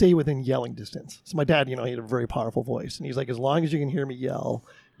have to stay within yelling distance. So my dad, he had a very powerful voice. And he's like, as long as you can hear me yell,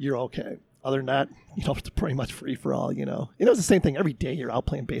 you're okay. Other than that, it's pretty much free for all, And it was the same thing. Every day you're out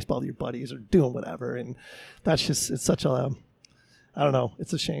playing baseball with your buddies or doing whatever. And that's just, it's such a... I don't know.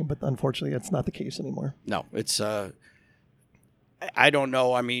 It's a shame, but unfortunately, it's not the case anymore. No, it's. I don't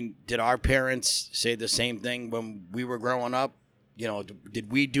know. I mean, did our parents say the same thing when we were growing up? Did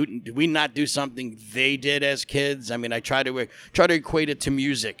we not do something they did as kids? I mean, I try to equate it to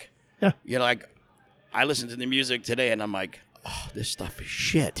music. Yeah. Like I listen to the music today, and I'm like, oh, this stuff is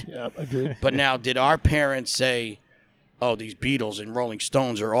shit. Yeah, agreed. But now, did our parents say, oh, these Beatles and Rolling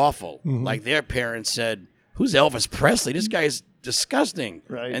Stones are awful? Mm-hmm. Like their parents said, who's Elvis Presley? This guy's disgusting.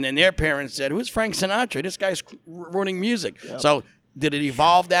 Right. And then their parents said, who's Frank Sinatra? This guy's ruining music. Yep. So did it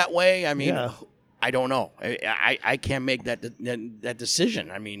evolve that way? I mean, yeah. I don't know. I can't make that decision.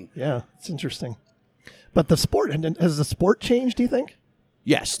 I mean, yeah, it's interesting. But the sport, has the sport changed, do you think?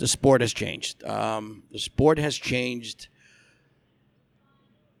 Yes, the sport has changed. The sport has changed.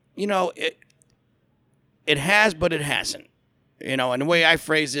 It has, but it hasn't. And the way I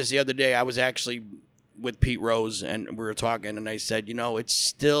phrased this the other day, I was actually with Pete Rose, and we were talking, and I said, it's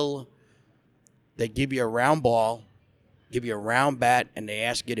still, they give you a round ball, give you a round bat, and they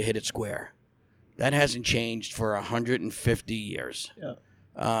ask you to hit it square. That hasn't changed for 150 years.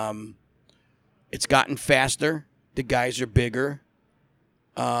 Yeah. It's gotten faster. The guys are bigger.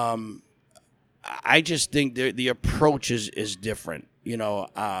 I just think the approach is different.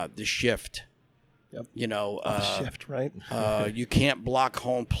 The shift. Yep. Shift, right? You can't block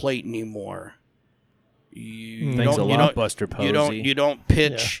home plate anymore. Thanks a lot, Buster Posey. You don't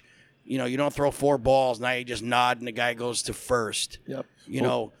pitch. Yeah. You don't throw 4 balls. Now you just nod and the guy goes to first. Yep.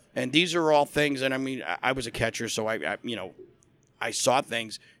 And these are all things. And I mean, I was a catcher, so I saw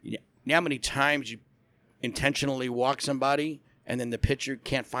things. You know how many times you intentionally walk somebody and then the pitcher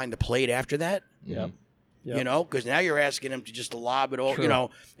can't find the plate after that? Yeah. Yep. Because now you're asking him to just lob it all. Sure.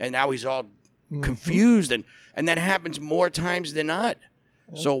 And now he's all confused, and that happens more times than not.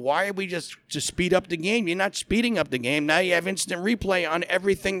 So why are we just to speed up the game? You're not speeding up the game. Now you have instant replay on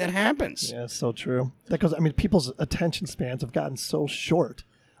everything that happens. Yeah, it's so true. Because, people's attention spans have gotten so short,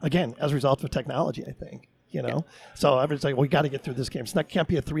 again, as a result of technology, I think. So everyone's like, we got to get through this game. It can't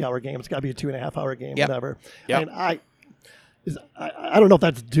be a 3-hour game. It's got to be a 2.5-hour game, whatever. Yep. I don't know if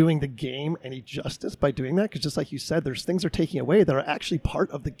that's doing the game any justice by doing that, because just like you said, there's things they're taking away that are actually part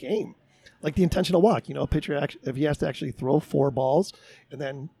of the game. Like the intentional walk, a pitcher, if he has to actually throw 4 balls and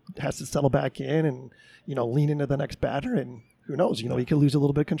then has to settle back in and, lean into the next batter, and who knows, he could lose a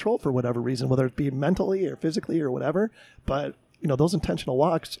little bit of control for whatever reason, whether it be mentally or physically or whatever. But, those intentional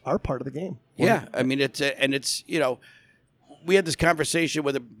walks are part of the game. Yeah. I mean, we had this conversation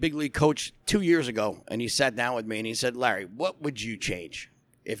with a big league coach 2 years ago, and he sat down with me and he said, Larry, what would you change?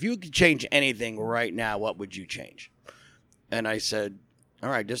 If you could change anything right now, what would you change? And I said, all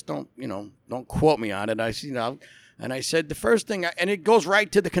right, just don't quote me on it. And I said, the first thing, and it goes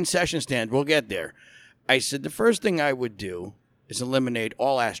right to the concession stand. We'll get there. I said, the first thing I would do is eliminate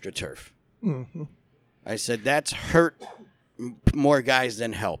all AstroTurf. Mm-hmm. I said, that's hurt more guys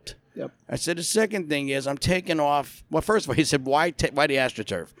than helped. Yep. I said, the second thing is I'm taking off. Well, first of all, he said, why the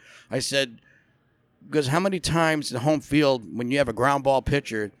AstroTurf? I said, because how many times in home field when you have a ground ball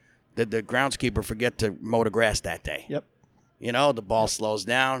pitcher did the groundskeeper forget to mow the grass that day? Yep. The ball slows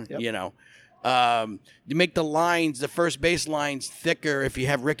down, Yep. You make the lines, the first base lines thicker if you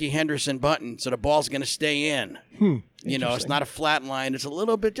have Ricky Henderson button, so the ball's going to stay in. It's not a flat line. It's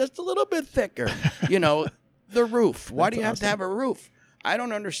just a little bit thicker. The roof. Why do you have to have a roof? I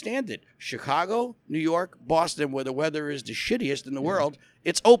don't understand it. Chicago, New York, Boston, where the weather is the shittiest in the world,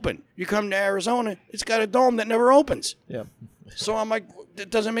 it's open. You come to Arizona, it's got a dome that never opens. Yeah. So I'm like,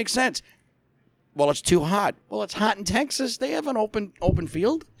 it doesn't make sense. Well, it's too hot. Well, it's hot in Texas. They have an open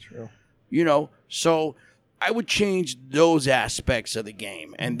field. True. So I would change those aspects of the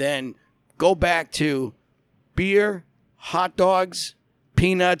game and then go back to beer, hot dogs,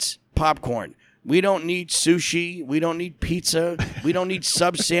 peanuts, popcorn. We don't need sushi. We don't need pizza. We don't need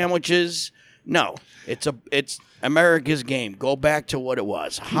sub sandwiches. No, it's America's game. Go back to what it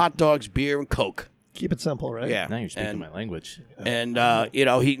was: hot dogs, beer, and Coke. Keep it simple, right? Yeah. Now you're speaking my language. And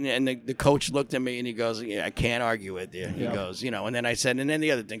the coach looked at me and he goes, "Yeah, I can't argue with you." He goes, and then I said, and then the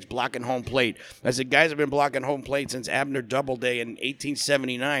other things, blocking home plate. I said, guys have been blocking home plate since Abner Doubleday in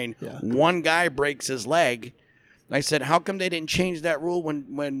 1879. Yeah. One guy breaks his leg. I said, how come they didn't change that rule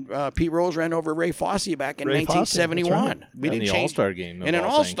when Pete Rose ran over Ray Fosse back in 1971? Right. We In didn't the change All-Star game. in an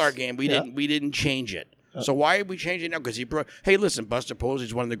all All-Star things. game. We didn't change it. So why are we changing it now? Because hey, listen, Buster Posey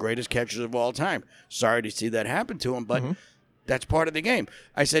is one of the greatest catchers of all time. Sorry to see that happen to him, but that's part of the game.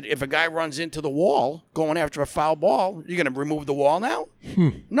 I said, if a guy runs into the wall going after a foul ball, you're going to remove the wall now?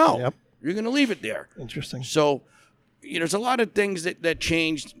 No. Yep. You're going to leave it there. Interesting. So, there's a lot of things that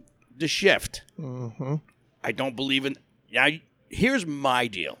changed the shift. Mm-hmm. I don't believe in. Now, here's my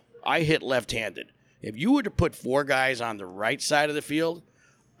deal. I hit left-handed. If you were to put four guys on the right side of the field,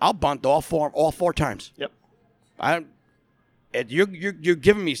 I'll bunt all four times. Yep. You're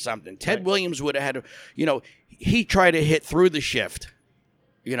giving me something. Ted Williams would have had he tried to hit through the shift,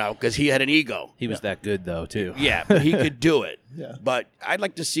 because he had an ego. He was that good, though, too. Yeah, but he could do it. Yeah. But I'd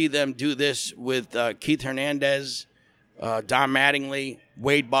like to see them do this with Keith Hernandez, Don Mattingly,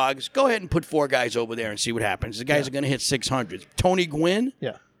 Wade Boggs. Go ahead and put four guys over there and see what happens. The guys are going to hit 600. Tony Gwynn.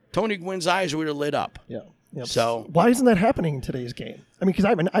 Yeah. Tony Gwynn's eyes would have lit up. Yeah. Yep. So why isn't that happening in today's game? I mean,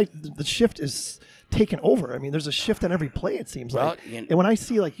 because the shift is taken over. I mean, there's a shift on every play. It seems like. And when I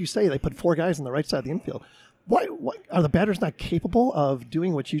see, like you say, they put four guys on the right side of the infield. Why are the batters not capable of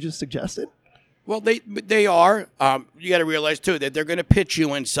doing what you just suggested? Well, they are. You got to realize too that they're going to pitch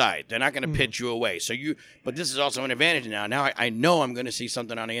you inside. They're not going to pitch you away. But this is also an advantage now. Now I know I'm going to see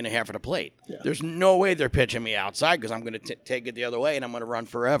something on the inner half of the plate. Yeah. There's no way they're pitching me outside because I'm going to take it the other way and I'm going to run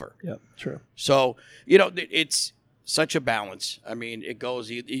forever. Yeah, true. So it's such a balance. I mean, it goes.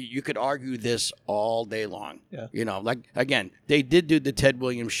 You could argue this all day long. Yeah. Like again, they did do the Ted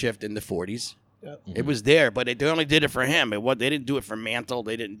Williams shift in the 40s. Yeah. It was there, but they only did it for him. They didn't do it for Mantle.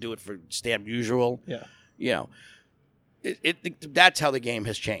 They didn't do it for Stab Usual. Yeah. That's how the game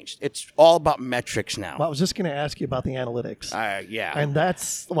has changed. It's all about metrics now. Well, I was just going to ask you about the analytics. Yeah. And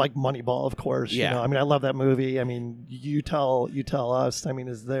that's like Moneyball, of course. Yeah. I mean, I love that movie. I mean, you tell us. I mean,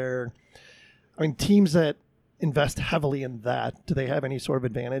 teams that invest heavily in that, do they have any sort of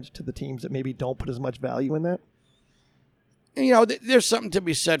advantage to the teams that maybe don't put as much value in that? There's something to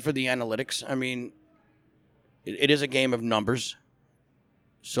be said for the analytics. I mean, it is a game of numbers.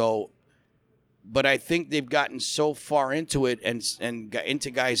 So, but I think they've gotten so far into it and got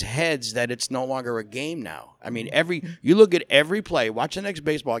into guys' heads that it's no longer a game now. I mean, you look at every play, watch the next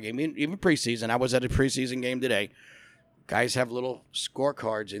baseball game, even preseason. I was at a preseason game today. Guys have little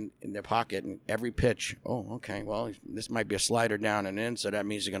scorecards in their pocket, and every pitch, oh, okay, well, this might be a slider down and in, so that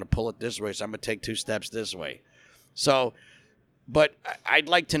means you're going to pull it this way, so I'm going to take 2 steps this way. So, but I'd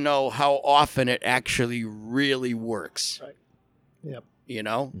like to know how often it actually really works. Right. Yep.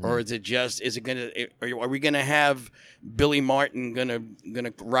 Or is are we gonna have Billy Martin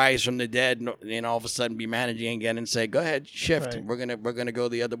gonna rise from the dead and all of a sudden be managing again and say, go ahead, shift. Right. We're gonna go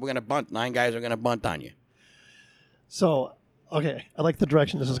the other. We're gonna bunt. 9 guys are gonna bunt on you. So, okay, I like the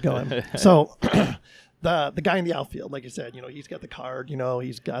direction this is going. So, the guy in the outfield, like I said, he's got the card,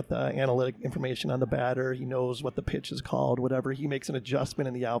 he's got the analytic information on the batter. He knows what the pitch is called, whatever. He makes an adjustment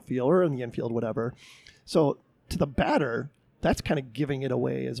in the outfield or in the infield, whatever. So to the batter, that's kind of giving it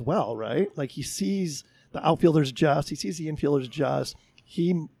away as well, right? Like he sees the outfielders adjust, he sees the infielders adjust.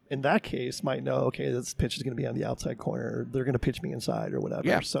 He, in that case, might know, okay, this pitch is going to be on the outside corner. They're going to pitch me inside or whatever.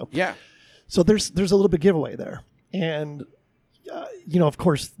 Yeah. So there's a little bit giveaway there. And of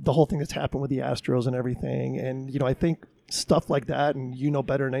course, the whole thing that's happened with the Astros and everything. And, I think stuff like that, and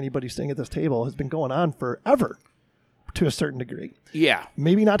better than anybody sitting at this table, has been going on forever to a certain degree. Yeah.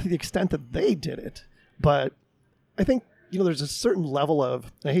 Maybe not to the extent that they did it, but I think, there's a certain level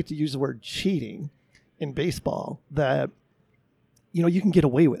of, I hate to use the word cheating in baseball, that, you can get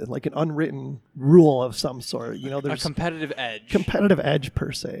away with it, like an unwritten rule of some sort. There's a competitive edge. Competitive edge,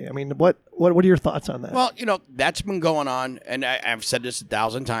 per se. I mean, what are your thoughts on that? Well, that's been going on, and I've said this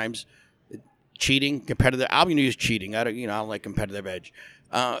 1,000 times. Cheating, competitive. I'm going to use cheating. I don't like competitive edge.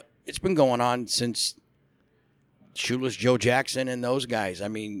 It's been going on since Shoeless Joe Jackson and those guys. I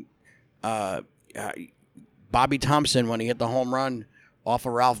mean, Bobby Thompson, when he hit the home run off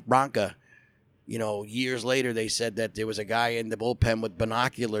of Ralph Branca, years later they said that there was a guy in the bullpen with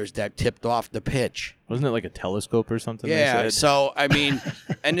binoculars that tipped off the pitch. Wasn't it like a telescope or something? Yeah, they said? so, I mean,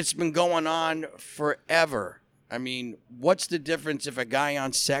 and it's been going on forever. I mean, what's the difference if a guy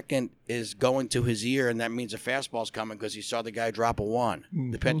on second is going to his ear and that means a fastball's coming because he saw the guy drop a one,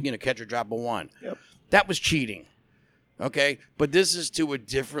 the catcher drop a one. Yep. That was cheating, okay? But this is to a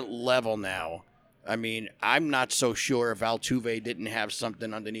different level now. I mean, I'm not so sure if Altuve didn't have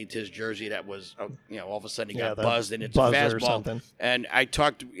something underneath his jersey that was, all of a sudden he got buzzed and it's a fastball. Or something. And I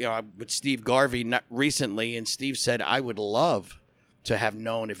talked, with Steve Garvey recently, and Steve said, I would love to have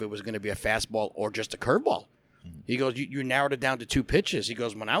known if it was going to be a fastball or just a curveball. He goes, you narrowed it down to 2 pitches. He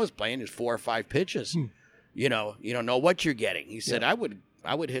goes, when I was playing, it's 4 or 5 pitches. You don't know what you're getting. He said, I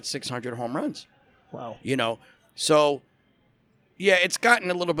would hit 600 home runs. Wow. So. Yeah, it's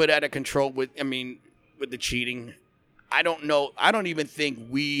gotten a little bit out of control with the cheating. I don't know. I don't even think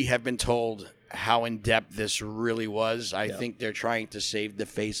we have been told how in-depth this really was. I think they're trying to save the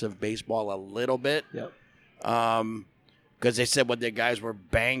face of baseball a little bit. Yep. Because they said their guys were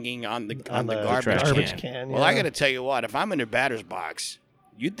banging on the garbage can. Well, I got to tell you what. If I'm in the batter's box,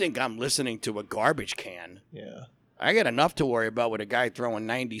 you'd think I'm listening to a garbage can. Yeah. I got enough to worry about with a guy throwing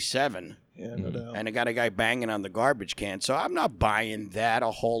 97. Yeah, no doubt. And I got a guy banging on the garbage can. So I'm not buying that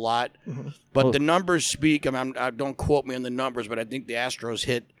a whole lot. But the numbers speak. Don't quote me on the numbers, but I think the Astros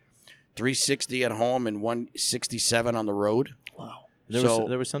hit 360 at home and 167 on the road. Wow.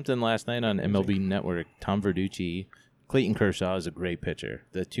 There was something last night on MLB Network. Tom Verducci, Clayton Kershaw is a great pitcher.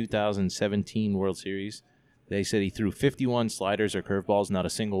 The 2017 World Series, they said he threw 51 sliders or curveballs. Not a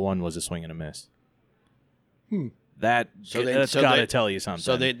single one was a swing and a miss. That's got to tell you something.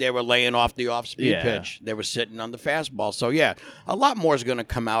 So they were laying off the off-speed pitch. They were sitting on the fastball. So, yeah, a lot more is going to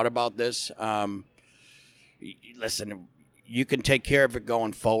come out about this. Listen, you can take care of it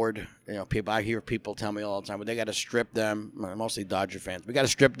going forward. I hear people tell me all the time, but they got to strip them, mostly Dodger fans, we got to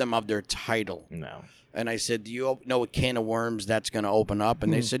strip them of their title. No. And I said, do you know a can of worms that's going to open up?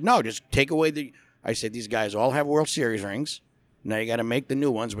 And they said, no, just take away I said, these guys all have World Series rings. Now you got to make the new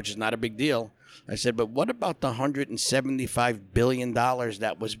ones, which is not a big deal. I said, but what about the $175 billion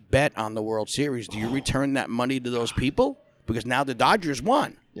that was bet on the World Series? Do you return that money to those people? Because now the Dodgers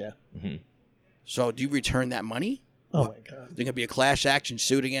won. Yeah. So do you return that money? Oh, my God. There's going to be a class action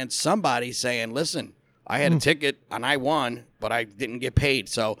suit against somebody saying, listen, I had a ticket and I won, but I didn't get paid.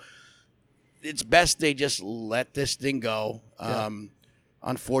 So it's best they just let this thing go. Yeah.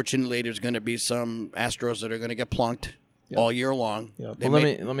 Unfortunately, there's going to be some Astros that are going to get plunked all year long. Yep. Well,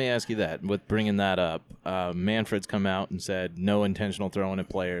 let me ask you that. With bringing that up, Manfred's come out and said no intentional throwing at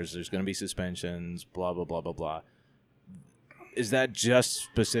players. There's going to be suspensions. Blah blah blah blah blah. Is that just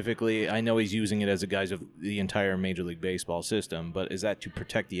specifically? I know he's using it as a guise of the entire Major League Baseball system, but is that to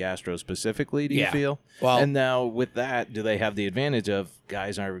protect the Astros specifically? Do you feel? Well, and now with that, do they have the advantage of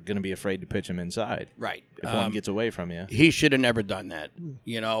guys aren't going to be afraid to pitch him inside? Right. If one gets away from you, he should have never done that.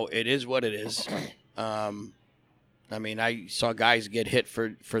 It is what it is. I saw guys get hit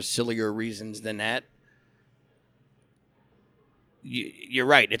for sillier reasons than that. You're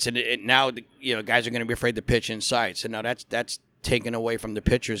right. Now guys are going to be afraid to pitch inside. So now that's taken away from the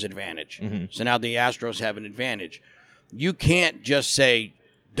pitcher's advantage. So now the Astros have an advantage. You can't just say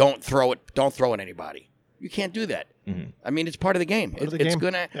don't throw it at anybody. You can't do that. I mean, it's part of the game. Part of the It's game.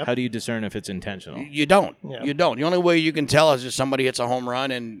 gonna. Yep. How do you discern if it's intentional? You don't. Yeah. You don't. The only way you can tell is if somebody hits a home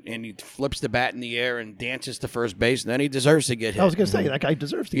run and he flips the bat in the air and dances to first base, and then he deserves to get hit. I was going to say, that guy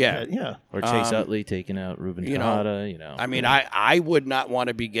deserves to Yeah. get hit. Yeah. Or Chase Utley taking out Ruben Tejada, I mean, I would not want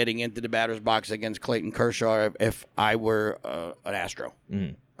to be getting into the batter's box against Clayton Kershaw if I were an Astro.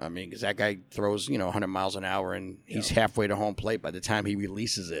 I mean, because that guy throws 100 miles an hour and he's halfway to home plate by the time he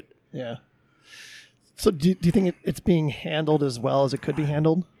releases it. Yeah. So do you think it's being handled as well as it could be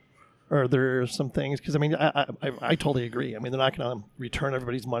handled? Or are there some things? Because, I mean, I totally agree. I mean, they're not going to return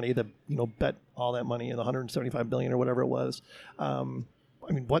everybody's money that, bet all that money in the $175 billion or whatever it was. I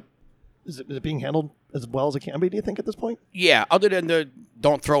mean, what is it being handled as well as it can be, do you think, at this point? Yeah, other than the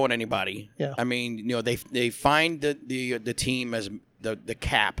don't throw at anybody. Yeah. I mean, they find the team as the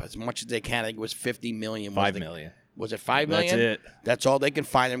cap as much as they can. I think it was $50 million. $5 million. Was it $5 million? That's it. That's all they can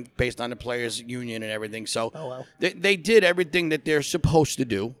find them based on the players' union and everything. So Oh, wow. they did everything that they're supposed to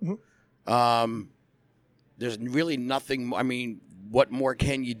do. There's really nothing. I mean, what more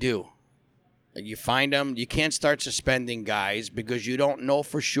can you do? You find them. You can't start suspending guys because you don't know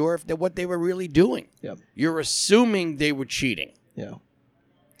for sure what they were really doing. Yep. You're assuming they were cheating. Yeah.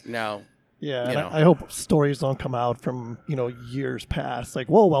 No. Yeah, You and know. I hope stories don't come out from, years past. Like,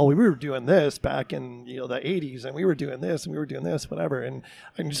 well, we were doing this back in, the 80s, and we were doing this, and we were doing this, whatever. And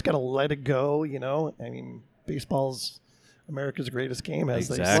I just got to let it go, I mean, baseball's America's greatest game, as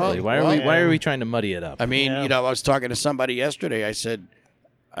they Exactly. say. Why are we trying to muddy it up? I mean, Yeah. I was talking to somebody yesterday. I said,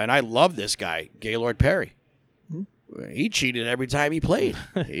 and I love this guy, Gaylord Perry. He cheated every time he played.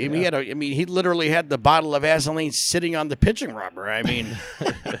 He he literally had the bottle of Vaseline sitting on the pitching rubber. I mean,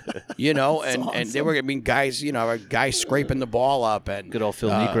 and they were, guys, a guy scraping the ball up and Good old Phil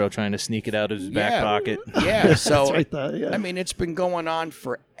Necro trying to sneak it out of his back pocket. Yeah, so That's right, yeah. I mean, it's been going on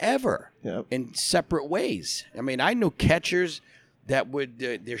forever Yep. in separate ways. I mean, I knew catchers that would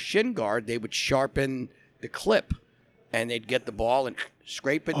their shin guard, they would sharpen the clip, and they'd get the ball and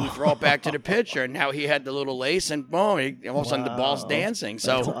scrape it and throw it back to the pitcher. And now he had the little lace, and boom, all of a sudden the ball's dancing.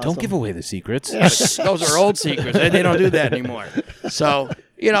 So Don't give away the secrets. those are old secrets. They don't do that anymore. So,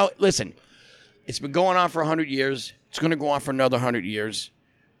 listen, it's been going on for 100 years. It's going to go on for another 100 years.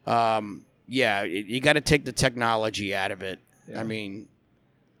 You got to take the technology out of it. Yeah. I mean,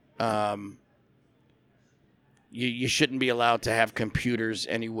 you shouldn't be allowed to have computers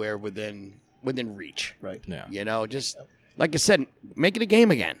anywhere within reach. Right. Yeah. Just like I said, make it a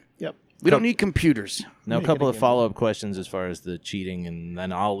game again. Yep. We don't need computers. Now, a Make couple it of again. follow-up questions as far as the cheating, and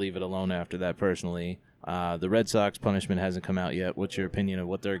then I'll leave it alone after that personally. The Red Sox punishment hasn't come out yet. What's your opinion of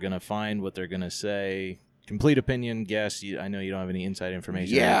what they're going to find, what they're going to say? Complete opinion, guess. I know you don't have any inside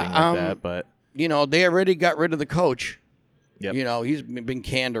information or anything like that, but... They already got rid of the coach. Yep. He's been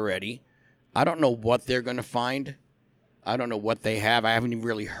canned already. I don't know what they're going to find. I don't know what they have. I haven't even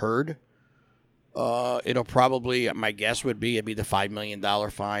really heard. It'll probably, my guess would be, it'd be the $5 million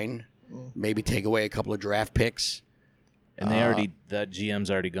fine. Maybe take away a couple of draft picks. And that GM's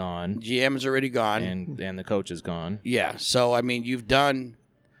already gone, GM's already gone. and the coach is gone. Yeah. So, I mean, you've done,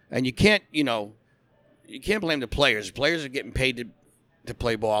 and you can't, you can't blame the players. Players are getting paid to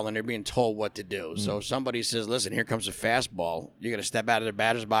play ball, and they're being told what to do. So if somebody says, listen, here comes a fastball, you're going to step out of the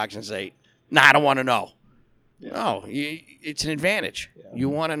batter's box and say, nah, I don't want to know. Yeah. No, it's an advantage. Yeah. You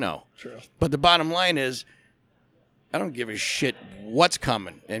want to know. True. But the bottom line is, I don't give a shit what's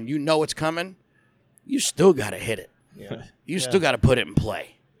coming, and you know it's coming. You still got to hit it. Yeah. You still got to put it in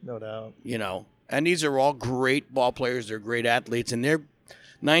play. No doubt. And these are all great ball players. They're great athletes, and they're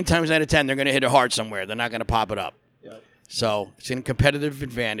 9 times out of 10 they're going to hit it hard somewhere. They're not going to pop it up. Yep. So it's a competitive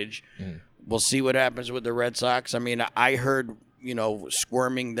advantage. We'll see what happens with the Red Sox. I mean, I heard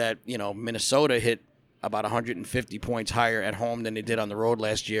squirming that Minnesota hit about 150 points higher at home than they did on the road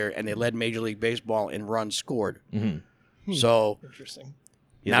last year, and they led Major League Baseball in runs scored. So Interesting.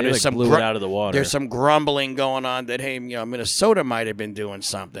 Yeah, now they there's some blew it out of the water. There's some grumbling going on that hey, Minnesota might have been doing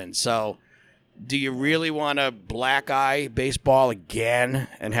something. So, do you really want to black eye baseball again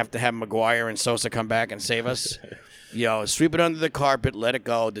and have to have McGuire and Sosa come back and save us? Sweep it under the carpet, let it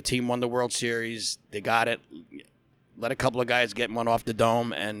go. The team won the World Series. They got it. Let a couple of guys get one off the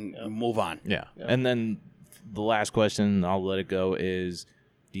dome and move on. Yeah. And then the last question, I'll let it go, is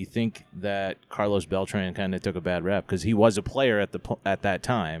do you think that Carlos Beltran kind of took a bad rap? Because he was a player at that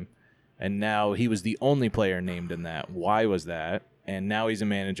time, and now he was the only player named in that. Why was that? And now he's a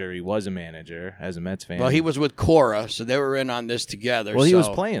manager. He was a manager as a Mets fan. Well, he was with Cora, so they were in on this together. Well, he was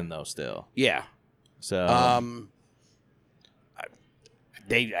so- playing, though, still. Yeah. So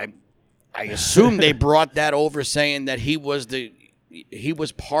I assume they brought that over, saying that he was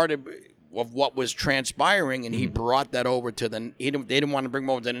part of of what was transpiring, and he brought that over to they didn't want to bring him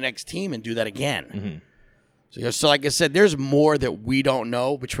over to the next team and do that again. So like I said, there's more that we don't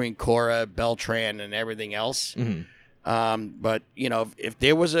know between Cora, Beltran, and everything else. But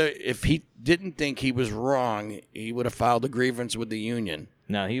if he didn't think he was wrong, he would have filed a grievance with the union.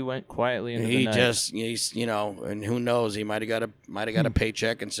 No, he went quietly into the night. He's and who knows, he might have got a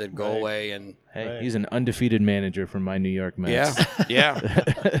paycheck and said go away. And hey, he's an undefeated manager for my New York Mets.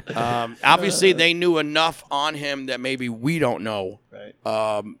 Yeah. Obviously, they knew enough on him that maybe we don't know.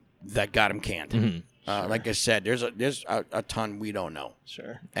 That got him canned. Like I said, there's a ton we don't know.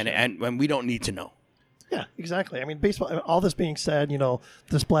 Sure. And we don't need to know. Yeah, exactly. I mean, baseball, all this being said,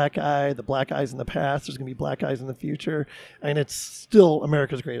 this black guy, the black guys in the past, there's going to be black guys in the future, and it's still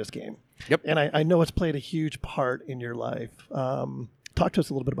America's greatest game. Yep. And I know it's played a huge part in your life. Talk to us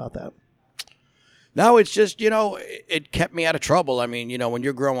a little bit about that. No, it's just, it kept me out of trouble. I mean, when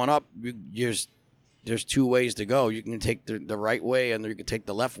you're growing up, there's two ways to go. You can take the right way, and you can take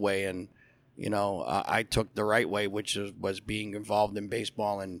the left way. And, I took the right way, which was being involved in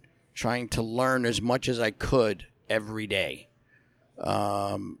baseball and trying to learn as much as I could every day.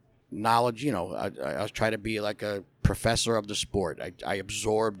 Knowledge, I was trying to be like a professor of the sport. I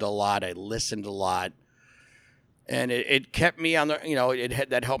absorbed a lot. I listened a lot. And it kept me on the,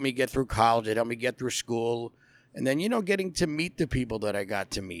 that helped me get through college. It helped me get through school. And then, getting to meet the people that I got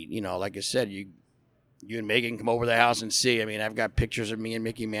to meet. Like I said, you and Megan come over to the house and see. I mean, I've got pictures of me and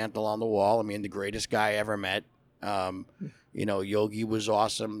Mickey Mantle on the wall. I mean, the greatest guy I ever met. Yogi was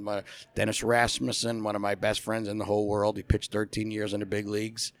awesome. Dennis Rasmussen, one of my best friends in the whole world. He pitched 13 years in the big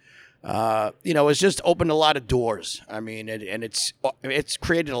leagues. It's just opened a lot of doors. I mean, it's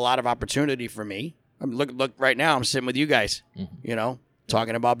created a lot of opportunity for me. I mean, look right now, I'm sitting with you guys,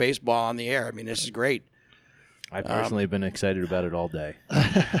 talking about baseball on the air. I mean, this is great. I personally have been excited about it all day.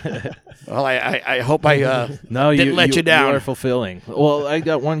 Well, I hope I no, didn't let you down. You are fulfilling. Well, I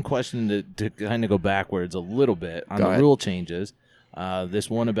got one question to kind of go backwards a little bit on the rule changes. This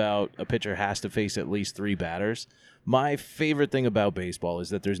one about a pitcher has to face at least 3 batters. My favorite thing about baseball is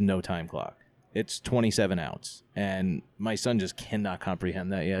that there's no time clock. It's 27 outs. And my son just cannot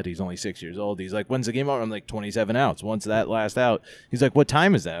comprehend that yet. He's only 6 years old. He's like, when's the game over? I'm like, 27 outs. Once that last out, he's like, what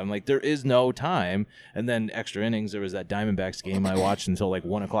time is that? I'm like, there is no time. And then extra innings, there was that Diamondbacks game I watched until like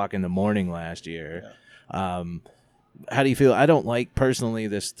 1 o'clock in the morning last year. Yeah. How do you feel? I don't like, personally,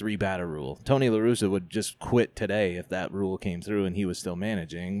 this 3-batter rule. Tony La Russa would just quit today if that rule came through and he was still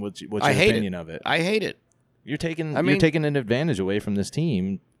managing. What's your opinion of it? I hate it. You're taking an advantage away from this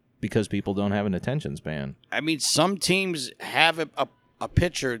team because people don't have an attention span. I mean, some teams have a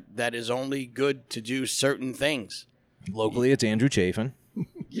pitcher that is only good to do certain things. Locally, it's Andrew Chafin.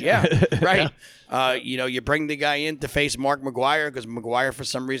 Yeah, right. You bring the guy in to face Mark McGwire because McGwire, for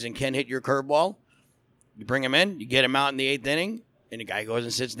some reason, can hit your curveball. You bring him in, you get him out in the 8th inning, and the guy goes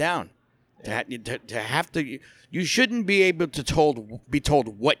and sits down. You shouldn't be able to be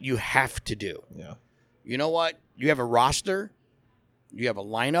told what you have to do. Yeah. You know what? You have a roster. You have a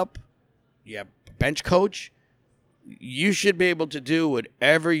lineup. You have a bench coach. You should be able to do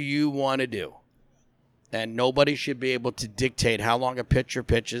whatever you want to do. And nobody should be able to dictate how long a pitcher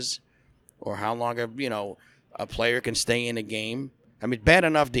pitches or how long a player can stay in a game. I mean, bad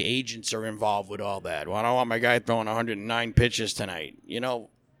enough the agents are involved with all that. Well, I don't want my guy throwing 109 pitches tonight.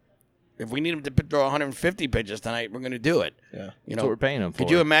 If we need him to throw 150 pitches tonight, we're going to do it. Yeah. That's what we're paying him for. Could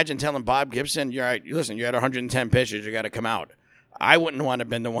you imagine telling Bob Gibson, you're right, listen, you had 110 pitches, you got to come out. I wouldn't want to have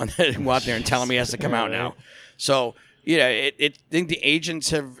been the one that go out there and tell him he has to come out now. So, I think the agents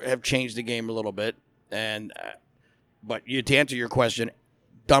have changed the game a little bit. But to answer your question,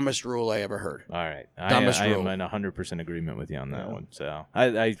 dumbest rule I ever heard. All right. Dumbest I rule. am in 100% agreement with you on that one. So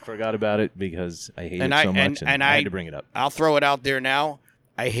I forgot about it because I hate it so much, and I had to bring it up. I'll throw it out there now.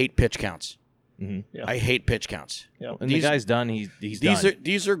 I hate pitch counts. Mm-hmm. Yeah. I hate pitch counts. Yeah. And the guy's done. He's done.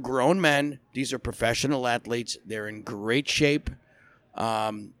 These are grown men. These are professional athletes. They're in great shape.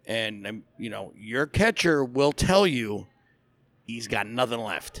 Your catcher will tell you he's got nothing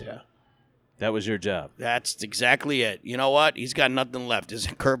left. Yeah. That was your job. That's exactly it. You know what? He's got nothing left. His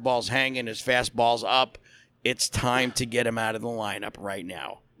curveball's hanging. His fastball's up. It's time to get him out of the lineup right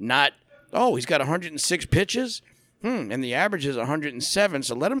now. Not, he's got 106 pitches? And the average is 107,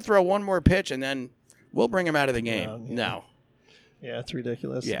 so let him throw one more pitch, and then we'll bring him out of the game. No. Yeah, it's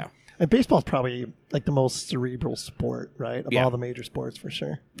ridiculous. Yeah. And baseball's probably like the most cerebral sport, right? Of all the major sports, for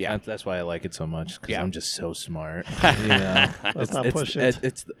sure. Yeah. That's why I like it so much, because I'm just so smart. Let's not push it.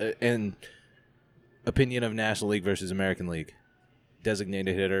 It's in opinion of National League versus American League.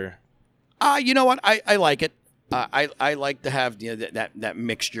 Designated hitter. You know what? I like it. I like to have that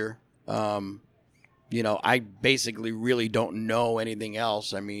mixture. I basically really don't know anything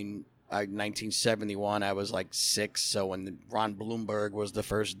else. I mean, 1971, I was like 6, so when Ron Bloomberg was the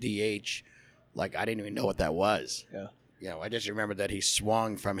first DH, like I didn't even know what that was. Yeah. I just remember that he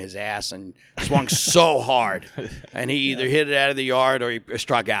swung from his ass and swung so hard, and he either hit it out of the yard or he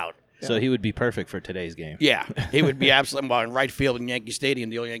struck out. So he would be perfect for today's game. Yeah, he would be absolutely well in right field in Yankee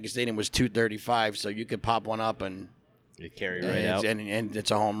Stadium. The old Yankee Stadium was 235, so you could pop one up and It'd carry right out. and it's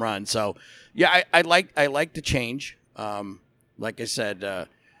a home run. So, yeah, I like the change. Like I said,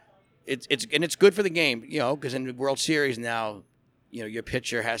 it's good for the game, because in the World Series now, your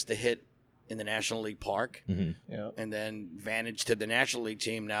pitcher has to hit in the National League Park, and then advantage to the National League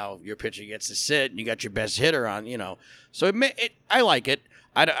team. Now your pitcher gets to sit, and you got your best hitter on. So I like it.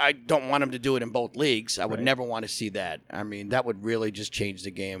 I don't want him to do it in both leagues. I would never want to see that. I mean, that would really just change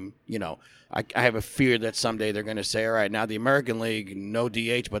the game. I have a fear that someday they're going to say, all right, now the American League, no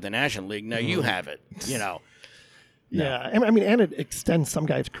DH, but the National League, now you have it. Yeah, I mean, and it extends some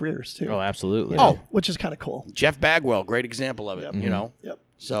guys' careers too. Oh, absolutely. Which is kind of cool. Jeff Bagwell, great example of it. Yep.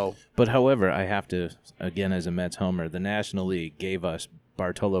 So, But however, I have to, again, as a Mets homer, the National League gave us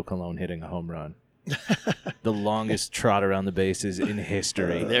Bartolo Colon hitting a home run. The longest trot around the bases in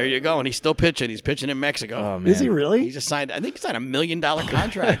history. there you go. And he's still pitching. He's pitching in Mexico. Oh, man. Is he really? He just signed, I think he signed $1 million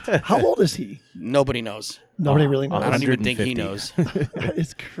contract. How old is he? Nobody knows. Nobody really knows. I don't even think he 150. knows. That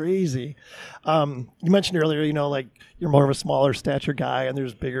is crazy. You mentioned earlier, like you're more of a smaller stature guy and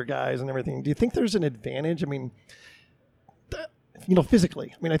there's bigger guys and everything. Do you think there's an advantage? I mean,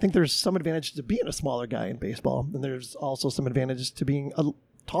 physically. I mean, I think there's some advantage to being a smaller guy in baseball, and there's also some advantages to being a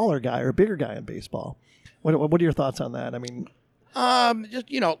taller guy or a bigger guy in baseball. What are your thoughts on that? I mean,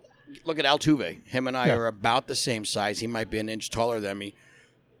 just look at Altuve. Him and I are about the same size. He might be an inch taller than me.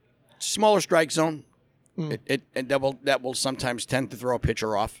 Smaller strike zone. That will sometimes tend to throw a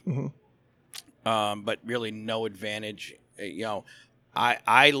pitcher off. But really no advantage.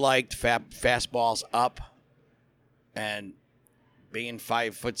 I liked fastballs up, and being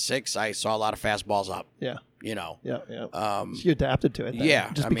 5'6", I saw a lot of fastballs up. Yeah. Yeah. So you adapted to it. Then. Yeah,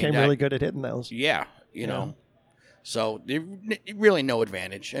 You just I became mean, really good at hitting those. Yeah. So really no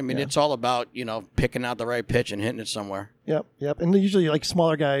advantage. I mean, it's all about picking out the right pitch and hitting it somewhere. Yep. And usually, like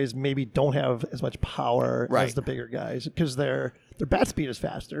smaller guys, maybe don't have as much power Right. as the bigger guys because their bat speed is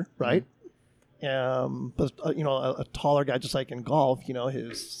faster, right? But a taller guy, just like in golf,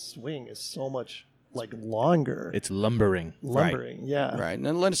 his swing is so much longer. It's lumbering. Yeah. Right. And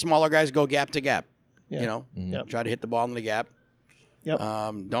then let the smaller guys go gap to gap. Yeah. Yep. Try to hit the ball in the gap. Yep.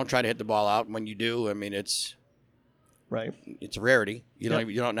 Don't try to hit the ball out. When you do, I mean, it's a rarity. You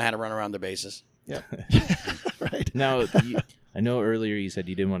don't know how to run around the bases. Yeah. Right. Now, I know earlier you said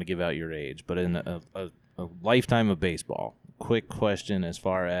you didn't want to give out your age, but in a lifetime of baseball, quick question as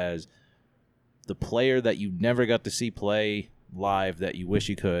far as the player that you never got to see play live that you wish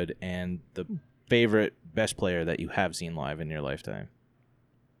you could, and the favorite best player that you have seen live in your lifetime.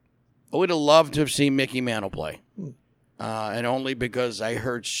 I would have loved to have seen Mickey Mantle play. And only because I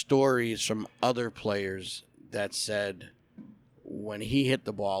heard stories from other players that said when he hit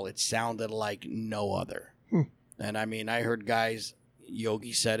the ball, it sounded like no other. And I mean, I heard guys,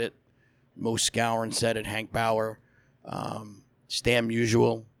 Yogi said it, Mo Scourin said it, Hank Bauer, Stan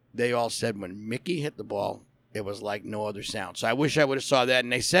Musial. They all said when Mickey hit the ball, it was like no other sound. So I wish I would have saw that.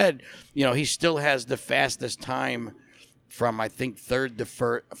 And they said, he still has the fastest time from, I think,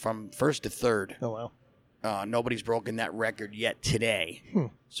 from first to third. Oh, wow. Nobody's broken that record yet today.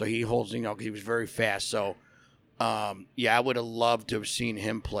 So he holds, he was very fast. So, I would have loved to have seen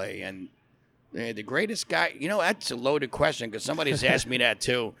him play. And the greatest guy, that's a loaded question because somebody's asked me that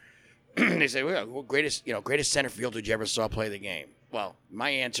too. They say, well, greatest center fielder you ever saw play the game? Well, my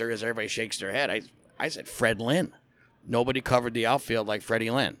answer is everybody shakes their head. I said Fred Lynn. Nobody covered the outfield like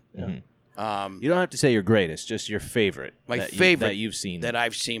Freddie Lynn. Yeah. You don't have to say your greatest, just your favorite. Favorite that you've seen. that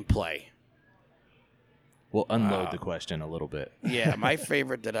I've seen play. We'll unload the question a little bit. Yeah, my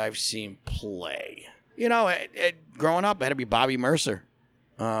favorite that I've seen play. Growing up, it had to be Bobby Mercer.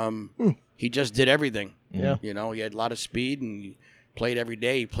 He just did everything. Yeah. He had a lot of speed and he played every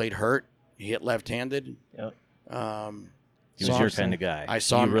day. He played hurt. He hit left-handed. Yeah. He was your kind of guy. I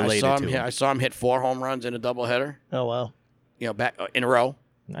saw him. I saw him hit 4 home runs in a doubleheader. Oh, wow. Back in a row.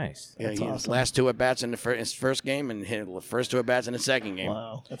 Nice. That's He awesome. last 2 at-bats in his first game and hit the first 2 at-bats in the second game.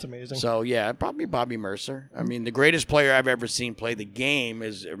 Wow. That's amazing. So, probably Bobby Mercer. I mean, the greatest player I've ever seen play the game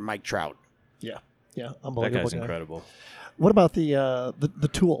is Mike Trout. Yeah. That Unbelievable. guy's guy. incredible. What about the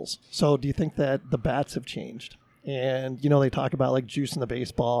tools? So do you think that the bats have changed? And, they talk about like juicing the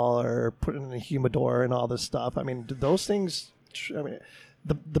baseball or putting it in a humidor and all this stuff. I mean, do those things,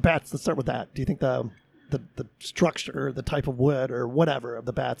 the bats. Let's start with that. Do you think the structure, the type of wood or whatever of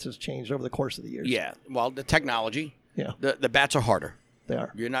the bats has changed over the course of the years? Yeah. Well, the technology. Yeah. The bats are harder. They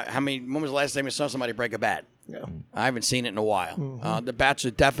are. You're not. When was the last time you saw somebody break a bat? Yeah. I haven't seen it in a while. Mm-hmm. The bats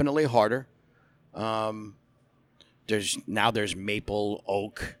are definitely harder. There's maple,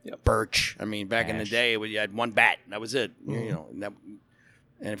 oak, birch. I mean, back in the day, you had one bat. That was it. Mm-hmm.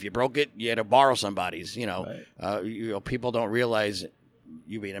 And if you broke it, you had to borrow somebody's. Right. People don't realize.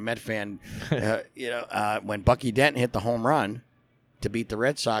 You being a Met fan, when Bucky Dent hit the home run to beat the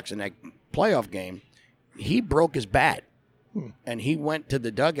Red Sox in that playoff game, he broke his bat. And he went to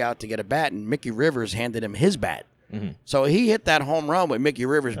the dugout to get a bat, and Mickey Rivers handed him his bat. Mm-hmm. So he hit that home run with Mickey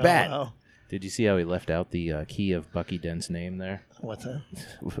Rivers' bat. Wow. Did you see how he left out the key of Bucky Dent's name there? What's that?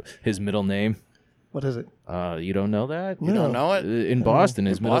 His middle name. What is it? You don't know that? You don't know it? In Boston,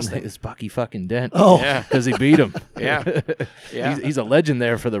 his middle Boston. name is Bucky fucking Dent. Oh. Yeah. Because he beat him. Yeah. Yeah. He's a legend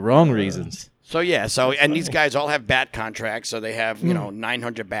there for the wrong reasons. And these guys all have bat contracts, so they have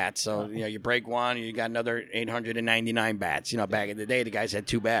 900 bats. So you break one, you got another 899 bats. Back in the day, the guys had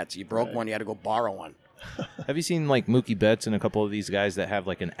 2 bats. You broke one, you had to go borrow one. Have you seen like Mookie Betts and a couple of these guys that have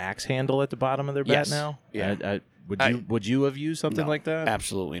like an axe handle at the bottom of their bat Yes. now? Yeah. Would you have used something No, like that?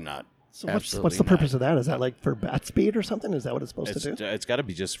 Absolutely not. So what's the purpose of that? Is that like for bat speed or something? Is that what it's supposed to do? It's got to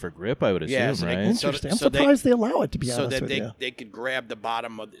be just for grip, I would assume, Yeah, so they right? can- Interesting. I'm so they- surprised they allow it, to be So honest that with you. they could grab the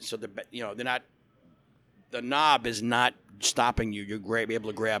bottom of they're not. The knob is not stopping you. You're able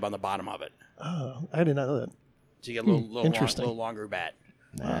to grab on the bottom of it. Oh, I did not know that. So you get a Interesting. little longer bat.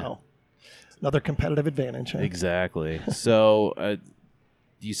 Wow. Another competitive advantage. Huh? Exactly. So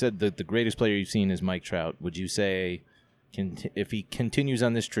you said that the greatest player you've seen is Mike Trout. Would you say if he continues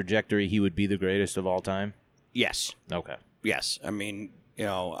on this trajectory, he would be the greatest of all time? Yes. Okay. Yes. I mean,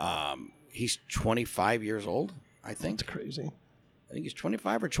 he's 25 years old, I think. That's crazy. I think he's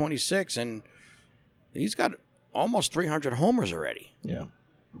 25 or 26, and he's got almost 300 homers already. Yeah.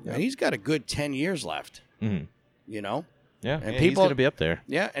 And he's got a good 10 years left. Mm-hmm. Yeah, and he's people going to be up there.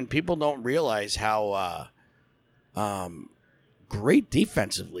 Yeah, and people don't realize how great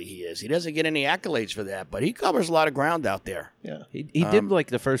defensively he is. He doesn't get any accolades for that, but he covers a lot of ground out there. Yeah. He did like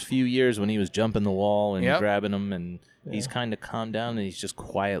the first few years when he was jumping the wall and Yep. grabbing them, and he's kind of calmed down and he's just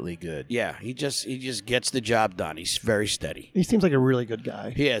quietly good. Yeah, he just gets the job done. He's very steady. He seems like a really good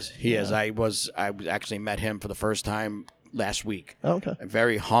guy. He is. He is. I actually met him for the first time last week. Oh, okay.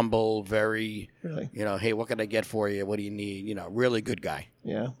 Very humble, very Really? hey, what can I get for you? What do you need? Really good guy.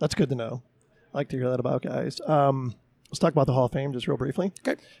 Yeah. That's good to know. I like to hear that about guys. Let's talk about the Hall of Fame just real briefly.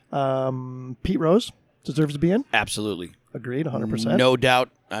 Okay. Pete Rose deserves to be in. Absolutely. Agreed, 100%. No doubt.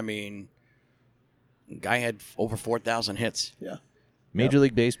 I mean, guy had over 4,000 hits. Yeah. Major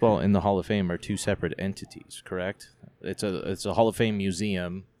League Baseball and the Hall of Fame are two separate entities, correct? It's a Hall of Fame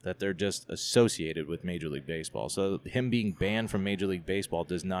museum that they're just associated with Major League Baseball. So him being banned from Major League Baseball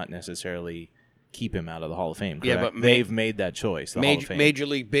does not necessarily keep him out of the Hall of Fame, correct? Yeah, but they've made that choice, the Hall of Fame. Major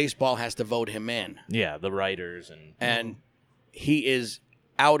League Baseball has to vote him in. Yeah, the writers And he is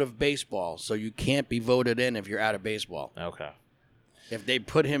out of baseball, so you can't be voted in if you're out of baseball. Okay. If they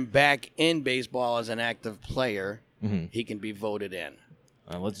put him back in baseball as an active player, Mm-hmm. he can be voted in.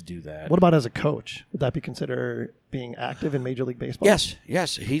 Let's do that. What about as a coach? Would that be considered being active in Major League Baseball?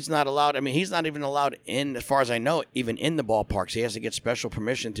 Yes. He's not allowed. I mean, he's not even allowed in, as far as I know, even in the ballparks. He has to get special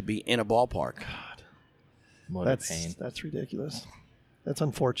permission to be in a ballpark. What a pain. That's ridiculous. That's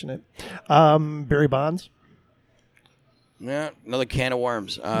unfortunate. Barry Bonds. Yeah, another can of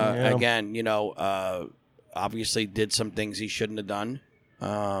worms. Yeah. Again, obviously did some things he shouldn't have done.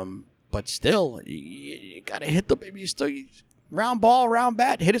 But still, you got to hit the baby. Round ball, round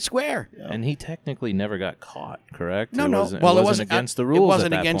bat, hit it square. And he technically never got caught, correct? No. It wasn't against the rules. It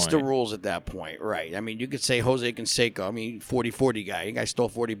wasn't at that against point. the rules at that point, right? I mean, you could say Jose Canseco. I mean, 40-40 guy. You guy stole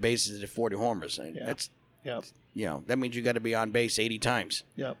 40 bases and 40 homers. And that's Yep. that means you got to be on base 80 times.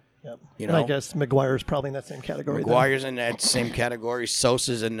 Yep. You And I know? guess McGuire's probably in that same category. McGuire's in that same category.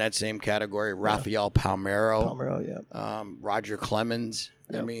 Sosa's in that same category. Rafael Palmeiro. Palmeiro, yeah. Roger Clemens.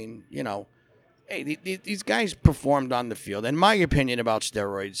 I Yep. mean, hey, these guys performed on the field. And my opinion about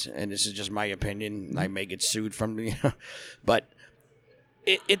steroids, and this is just my opinion, I may get sued from but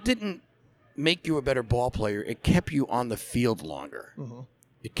it didn't make you a better ball player. It kept you on the field longer. Mm-hmm.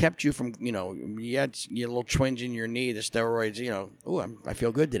 It kept you from, you had a little twinge in your knee, the steroids, I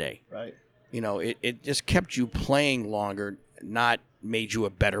feel good today. Right. It just kept you playing longer, not made you a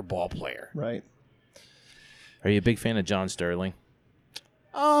better ball player. Right. Are you a big fan of John Sterling?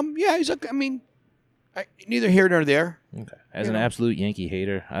 Yeah, neither here nor there. Okay. As an absolute Yankee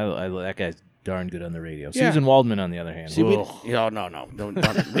hater, that guy's darn good on the radio. Yeah. Susan Waldman, on the other hand. See, no. We don't want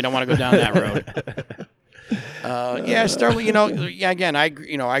to go down that road. Yeah, Sterling. Again,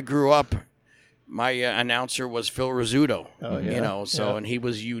 I grew up. My announcer was Phil Rizzuto. Oh, yeah. And he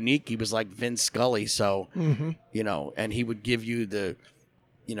was unique. He was like Vince Scully. So, and he would give you the,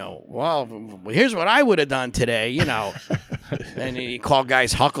 well, here's what I would have done today, and he called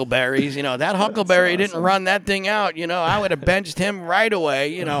guys huckleberries. That huckleberry didn't run that thing out. I would have benched him right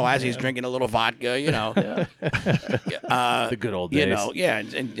away, as he's drinking a little vodka, The good old days.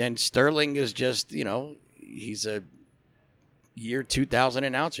 And Sterling is just, he's a year 2000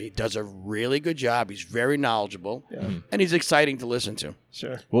 announcer. He does a really good job. He's very knowledgeable, and he's exciting to listen to.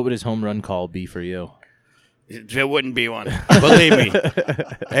 Sure. What would his home run call be for you? There wouldn't be one. Believe me.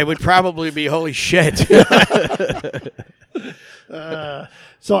 It would probably be holy shit. So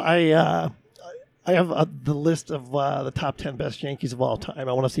I have the list of the top 10 best Yankees of all time.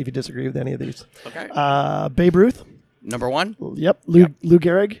 I want to see if you disagree with any of these. Okay. Babe Ruth. Number one? Yep. Lou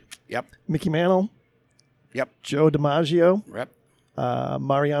Gehrig. Yep. Mickey Mantle. Yep. Joe DiMaggio. Yep.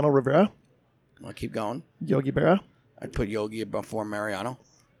 Mariano Rivera. I'll keep going. Yogi Berra. I'd put Yogi before Mariano.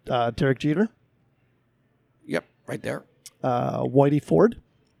 Derek Jeter. Yep, right there. Whitey Ford.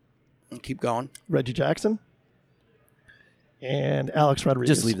 I'll keep going. Reggie Jackson. And Alex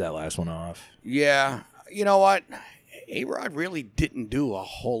Rodriguez. Just leave that last one off. Yeah. You know what? A-Rod really didn't do a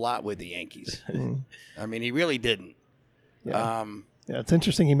whole lot with the Yankees. I mean, he really didn't. Yeah. Yeah, it's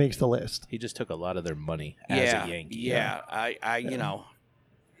interesting he makes the list. He just took a lot of their money as a Yankee. Yeah.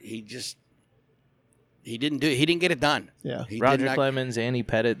 He didn't get it done. Yeah. He Roger did not- Clemens, Andy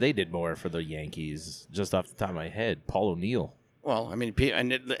Pettitte, they did more for the Yankees. Just off the top of my head, Paul O'Neill. Well, I mean,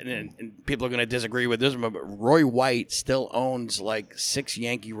 and people are going to disagree with this, but Roy White still owns like 6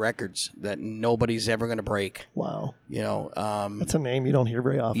 Yankee records that nobody's ever going to break. Wow. That's a name you don't hear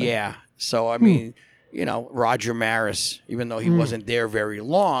very often. Yeah. So, I mean, Roger Maris, even though he wasn't there very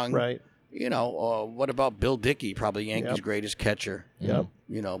long. Right. What about Bill Dickey, probably Yankees' greatest catcher? Yep.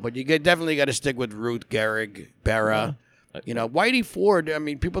 But you definitely got to stick with Ruth, Gehrig, Berra. Whitey Ford, I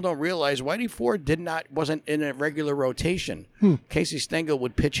mean, people don't realize Whitey Ford wasn't in a regular rotation. Casey Stengel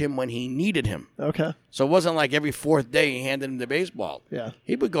would pitch him when he needed him. Okay. So it wasn't like every 4th day he handed him the baseball. Yeah.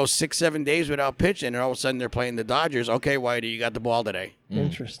 He would go 6-7 days without pitching, and all of a sudden they're playing the Dodgers. Okay, Whitey, you got the ball today.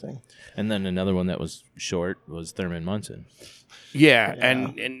 Interesting. And then another one that was short was Thurman Munson. Yeah.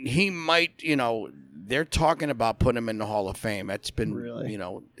 And he might, they're talking about putting him in the Hall of Fame. It's been, Really?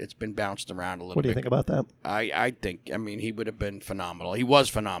 It's been bounced around a little bit. What do you think about that? I think, he would have been phenomenal. He was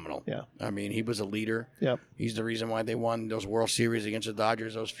phenomenal. Yeah. He was a leader. Yep. He's the reason why they won those World Series against the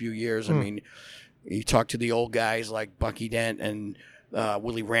Dodgers those few years. I mean, you talk to the old guys like Bucky Dent and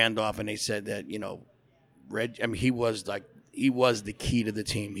Willie Randolph, and they said that, he was the key to the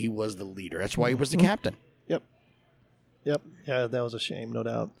team. He was the leader. That's why he was the captain. Yep. Yeah, that was a shame, no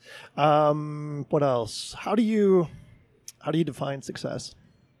doubt. What else? How do you define success?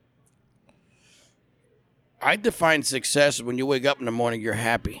 I define success when you wake up in the morning, you're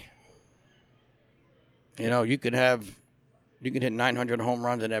happy. You could hit 900 home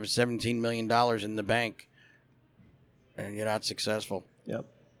runs and have $17 million in the bank, and you're not successful. Yep.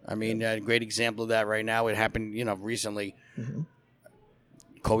 I mean, a great example of that right now, it happened, recently.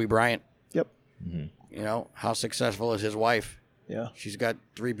 Kobe Bryant. Yep. How successful is his wife? Yeah. She's got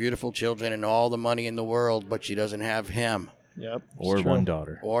 3 beautiful children and all the money in the world, but she doesn't have him. Yep. Or one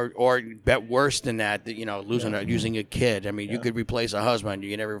daughter. Or bet worse than that, using a kid. I mean, you could replace a husband, you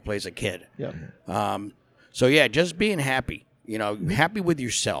can never replace a kid. Yep. So yeah, just being happy. Happy with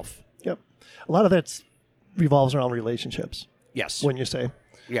yourself. Yep. A lot of that revolves around relationships. Yes. When you say.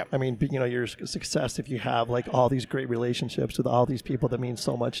 Yeah. I mean, your success if you have like all these great relationships with all these people that mean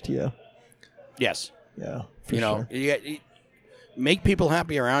so much to you. Yes. Yeah. For sure. You make people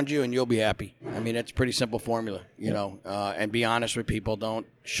happy around you and you'll be happy. I mean, it's a pretty simple formula, and be honest with people. Don't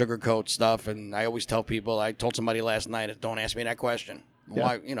sugarcoat stuff. And I always tell people, I told somebody last night, don't ask me that question. Yeah.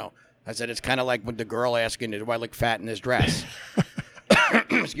 Why, I said, it's kind of like with the girl asking, do I look fat in this dress?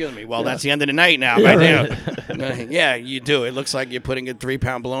 Excuse me. Well, that's the end of the night now. Yeah, you do. It looks like you're putting a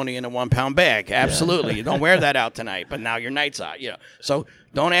 3-pound bologna in a 1-pound bag. Absolutely. You don't wear that out tonight, but now your night's out. So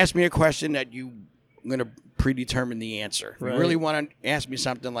don't ask me a question that you're going to predetermine the answer. If you really want to ask me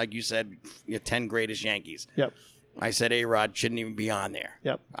something like you said, your 10 greatest Yankees. Yep. I said A-Rod shouldn't even be on there.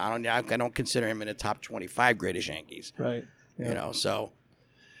 Yep. I don't consider him in the top 25 greatest Yankees. Right. Yeah. So.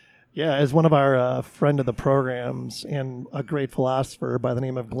 Yeah, as one of our friend of the programs and a great philosopher by the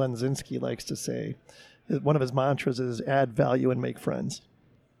name of Glenn Zinski likes to say, one of his mantras is add value and make friends.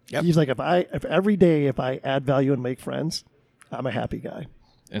 Yep. He's like, if every day if I add value and make friends, I'm a happy guy.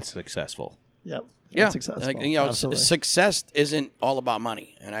 It's successful. Yep. Yeah, Successful. like, Absolutely. success isn't all about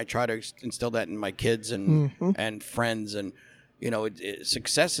money, and I try to instill that in my kids and Mm-hmm. and friends, and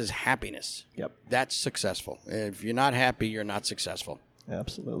success is happiness. Yep. That's successful. If you're not happy, you're not successful.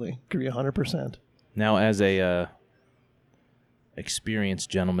 Absolutely. Agree 100%. Now, as a experienced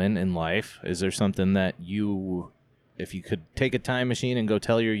gentleman in life, is there something that you, if you could take a time machine and go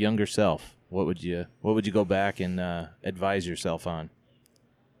tell your younger self, what would you go back and advise yourself on?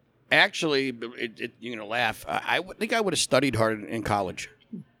 Actually, you're gonna laugh. I think I would have studied hard in college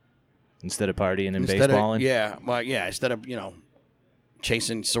Instead of partying and instead baseballing? of instead of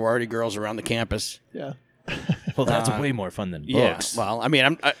chasing sorority girls around the campus. Yeah. Well, that's way more fun than Yeah. books. Well, I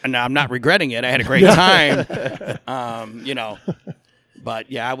mean, I'm not regretting it. I had a great time.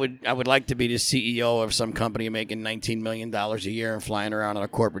 But yeah, I would like to be the CEO of some company making $19 million a year and flying around on a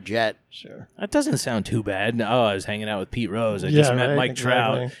corporate jet. Sure. That doesn't sound too bad. Oh, I was hanging out with Pete Rose. I just met right, Mike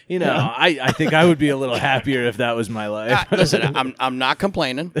Trout. exactly. I think I would be a little happier if that was my life. Listen, I'm not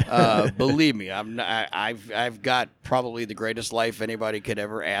complaining. Believe me, I've got probably the greatest life anybody could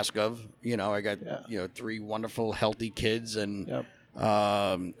ever ask of. I got 3 wonderful, healthy kids, and Yep.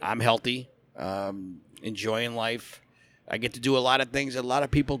 I'm healthy, enjoying life. I get to do a lot of things that a lot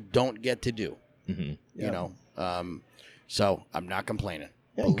of people don't get to do. Mm-hmm. So I'm not complaining.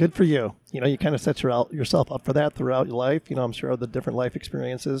 Yeah, good for you. You kind of set yourself up for that throughout your life. I'm sure the different life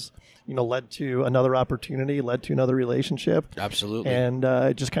experiences, led to another opportunity, led to another relationship. Absolutely. And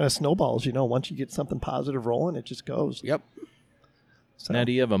it just kind of snowballs. Once you get something positive rolling, it just goes. Yep. So, Now,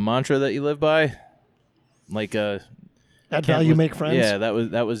 do you have a mantra that you live by? Like add value, make friends. Yeah,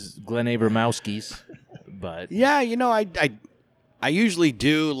 that was Glenn Abramowski's. But Yeah, I usually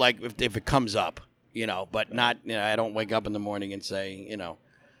do, like, if it comes up, but not, I don't wake up in the morning and say,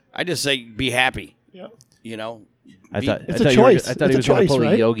 I just say be happy, Yeah. I thought It's a choice. he was It's a going to choice, pull a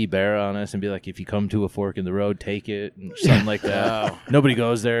right? Yogi Berra on us and be like, if you come to a fork in the road, take it, and something like that. Nobody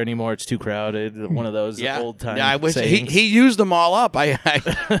goes there anymore. It's too crowded. One of those old time. Yeah, I wish sayings. he used them all up.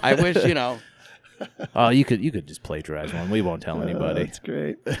 I wish, Oh, you could just plagiarize one. We won't tell anybody. That's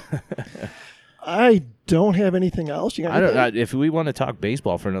great. I don't have anything else. You got I don't. anything? If we want to talk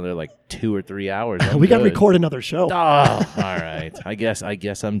baseball for another 2 or 3 hours, We got to good. record another show. Oh, all right. I guess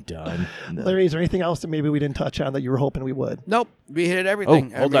I'm done. Larry, is there anything else that maybe we didn't touch on that you were hoping we would? Nope, we hit Oh,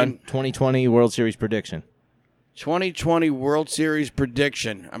 everything. hold on. 2020 World Series prediction. 2020 World Series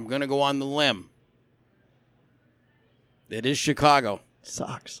prediction. I'm going to go on the limb. It is Chicago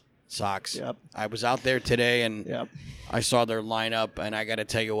Sox. Sox. Yep. I was out there today, and Yep. I saw their lineup, and I got to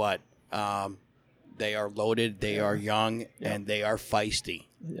tell you what, they are loaded, they are young, and they are feisty.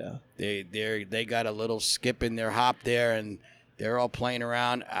 Yeah. They got a little skip in their hop there, and they're all playing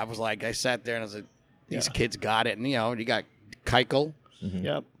around. I sat there and I was like, these kids got it. And you got Keuchel,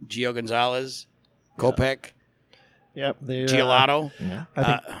 Yep. Gio Gonzalez, Kopech, Yep. They, Giolotto. Yeah. I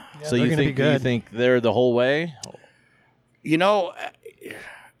think, So they're you gonna be think good. they're the whole way?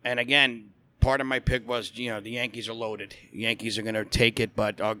 And again, part of my pick was, the Yankees are loaded. The Yankees are going to take it,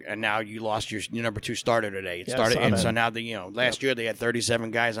 but and now you lost your number 2 starter today. It Yeah, started, saw and that. so now last year they had 37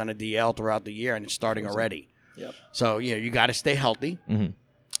 guys on a DL throughout the year, and it's starting already. Yep. So you got to stay healthy. Mhm.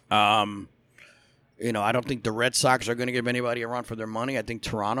 I don't think the Red Sox are going to give anybody a run for their money. I think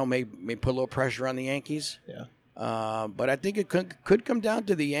Toronto may put a little pressure on the Yankees. Yeah. But I think it could come down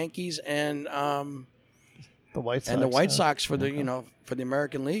to the Yankees and The White Sox. the White Sox for the for the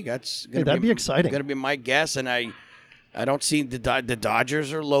American League. That's gonna that'd be exciting. Going to be my guess, and I don't see the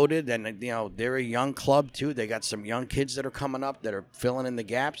Dodgers are loaded, and they're a young club too. They got some young kids that are coming up that are filling in the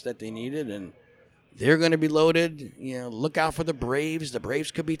gaps that they needed, and they're going to be loaded. Look out for the Braves. The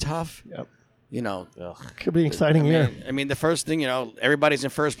Braves could be tough. Yep. Ugh. Could be an exciting year. I mean, the first thing, everybody's in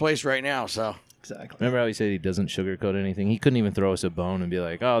first place right now, so. Exactly. Remember how he said he doesn't sugarcoat anything? He couldn't even throw us a bone and be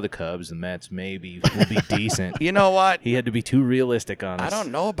like, "Oh, the Cubs, the Mets, maybe will be decent." You know what? He had to be too realistic on us. I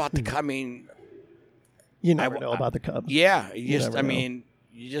don't know about the. I mean, You never know about the Cubs. yeah. never know.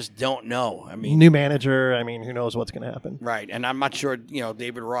 You just don't know. I mean, New manager. Who knows what's going to happen? right. And I'm not sure.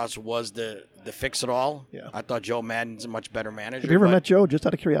 David Ross was the fix it all. Yeah. I thought Joe Madden's a much better manager. Have you ever but met Joe? Just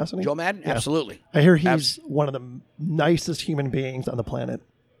out of curiosity. Joe Madden? Yeah. Absolutely. I hear he's one of the nicest human beings on the planet.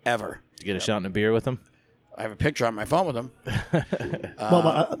 Ever. Did you get a shot in a beer with him? I have a picture on my phone with him. Well,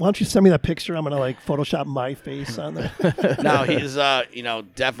 why don't you send me that picture? I'm going to Photoshop my face on there. No, he's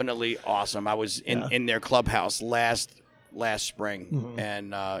definitely awesome. I was in their clubhouse last spring,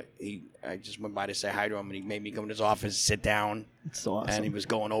 and I just went by to say hi to him, and he made me come in his office, sit down, It's so awesome. and he was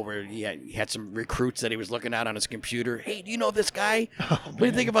going over. He had some recruits that he was looking at on his computer. Hey, do you know this guy? What do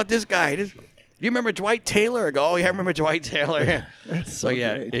you think about this guy? You remember Dwight Taylor? I go, oh, yeah, I remember Dwight Taylor. So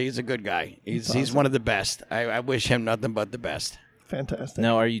yeah, great. he's a good guy. He's awesome. one of the best. I wish him nothing but the best. Fantastic.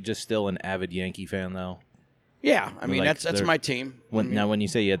 Now, are you just still an avid Yankee fan, though? Yeah, I mean, Like, that's they're- my team. Now, when you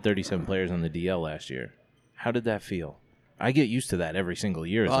say you had 37 players on the DL last year, how did that feel? I get used to that every single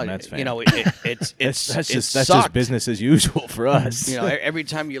year as a Mets fan. You know, it's that's just sucked. business as usual for us. You know, every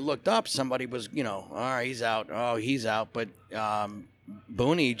time you looked up, somebody was, all right, he's out. Oh, he's out. But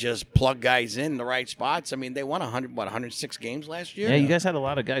Booney just plugged guys in the right spots. I mean, they won 106 games last year. Yeah, you guys had a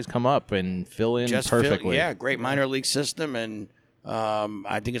lot of guys come up and fill in perfectly. Great minor league system, and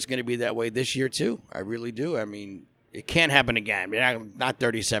I think it's going to be that way this year too. I really do. I mean, it can't happen again. I mean, not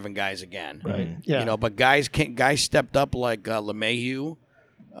 37 guys again. Right. Yeah. But guys stepped up like LeMahieu.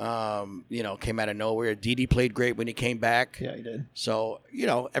 Came out of nowhere. Didi played great when he came back. Yeah, he did. So,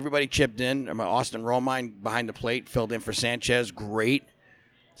 everybody chipped in. Austin Romine behind the plate filled in for Sanchez. Great.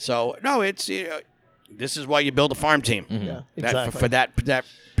 So, no, it's this is why you build a farm team. Mm-hmm. Yeah, exactly. For that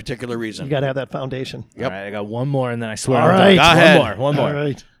particular reason. You got to have that foundation. Yep. All right, I got one more, and then I swear All I'm right. done. Go ahead. One more. All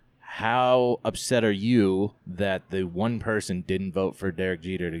right. How upset are you that the one person didn't vote for Derek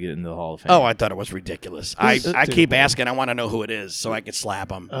Jeter to get into the Hall of Fame? Oh, I thought it was ridiculous. I Dude. keep asking. I want to know who it is so I can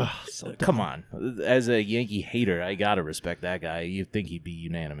slap him. Come on. As a Yankee hater, I got to respect that guy. You'd think he'd be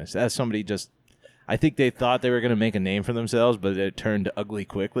unanimous. That's somebody just... I think they thought they were going to make a name for themselves, but it turned ugly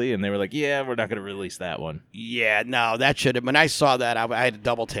quickly, and they were like, yeah, we're not going to release that one. Yeah, no, that should have. When I saw that, I had a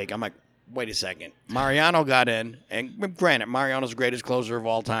double take. I'm like, wait a second. Mariano got in, and granted, Mariano's the greatest closer of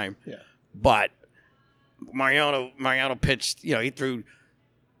all time. Yeah. But Mariano pitched, he threw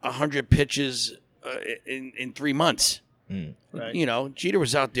 100 pitches in 3 months. Right. Jeter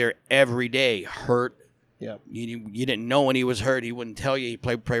was out there every day, hurt. Yeah. You didn't know when he was hurt. He wouldn't tell you. He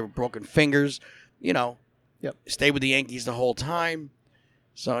played with broken fingers. Yep. Stayed with the Yankees the whole time.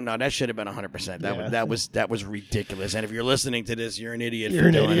 So no, that should have been 100%. That was ridiculous. And if you're listening to this, you're an idiot. You're for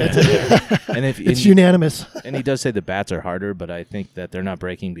an doing idiot. it. And It's unanimous. And he does say the bats are harder, but I think that they're not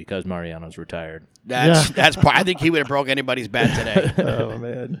breaking because Mariano's retired. That's I think he would have broke anybody's bat today. Oh,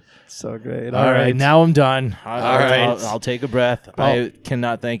 man. So great. All right, now I'm done. right. I'll take a breath. I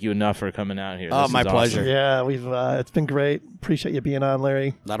cannot thank you enough for coming out here. Oh, This my is pleasure. awesome. Yeah, we've it's been great. Appreciate you being on,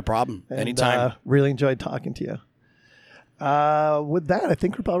 Larry. Not a problem. And, Anytime. Really enjoyed talking to you. With that, I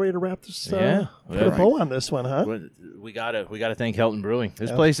think we're about ready to wrap this. Yeah. Put a bow on this one, huh? We gotta thank Helton Brewing.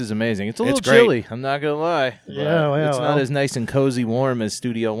 This place is amazing. It's a little great. chilly. I'm not gonna lie. Yeah, but it's well. not as nice and cozy, warm as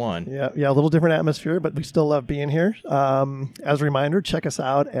Studio One. Yeah, a little different atmosphere, but we still love being here. As a reminder, check us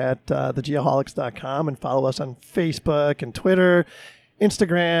out at thegeoholics.com and follow us on Facebook and Twitter,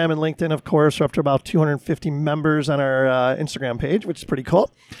 Instagram, and LinkedIn, of course. We're up to about 250 members on our Instagram page, which is pretty cool.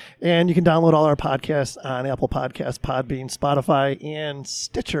 And you can download all our podcasts on Apple Podcasts, Podbean, Spotify, and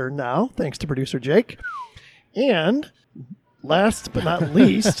Stitcher now, thanks to producer Jake. And last but not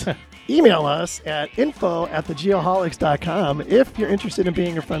least, email us at info@thegeoholics.com if you're interested in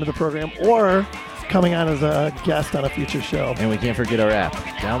being a friend of the program or coming on as a guest on a future show. And we can't forget our app.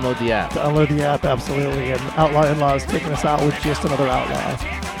 Download the app. Download the app, absolutely. And Outlaw Inlaws taking us out with just another outlaw.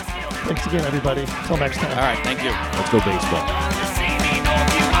 Thanks again, everybody. Until next time. All right. Thank you. Let's go baseball.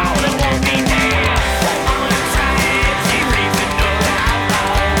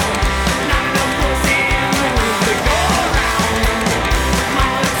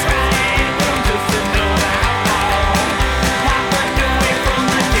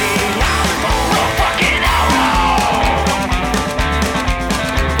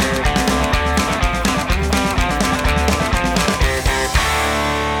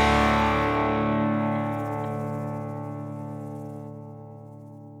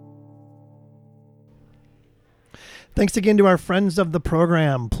 Thanks again to our friends of the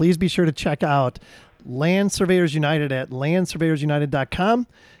program. Please be sure to check out Land Surveyors United at landsurveyorsunited.com,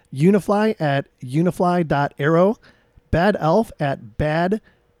 Unifly at unifly.aero, Bad Elf at bad-elf.com,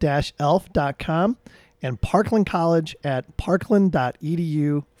 and Parkland College at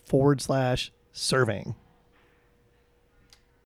parkland.edu/surveying.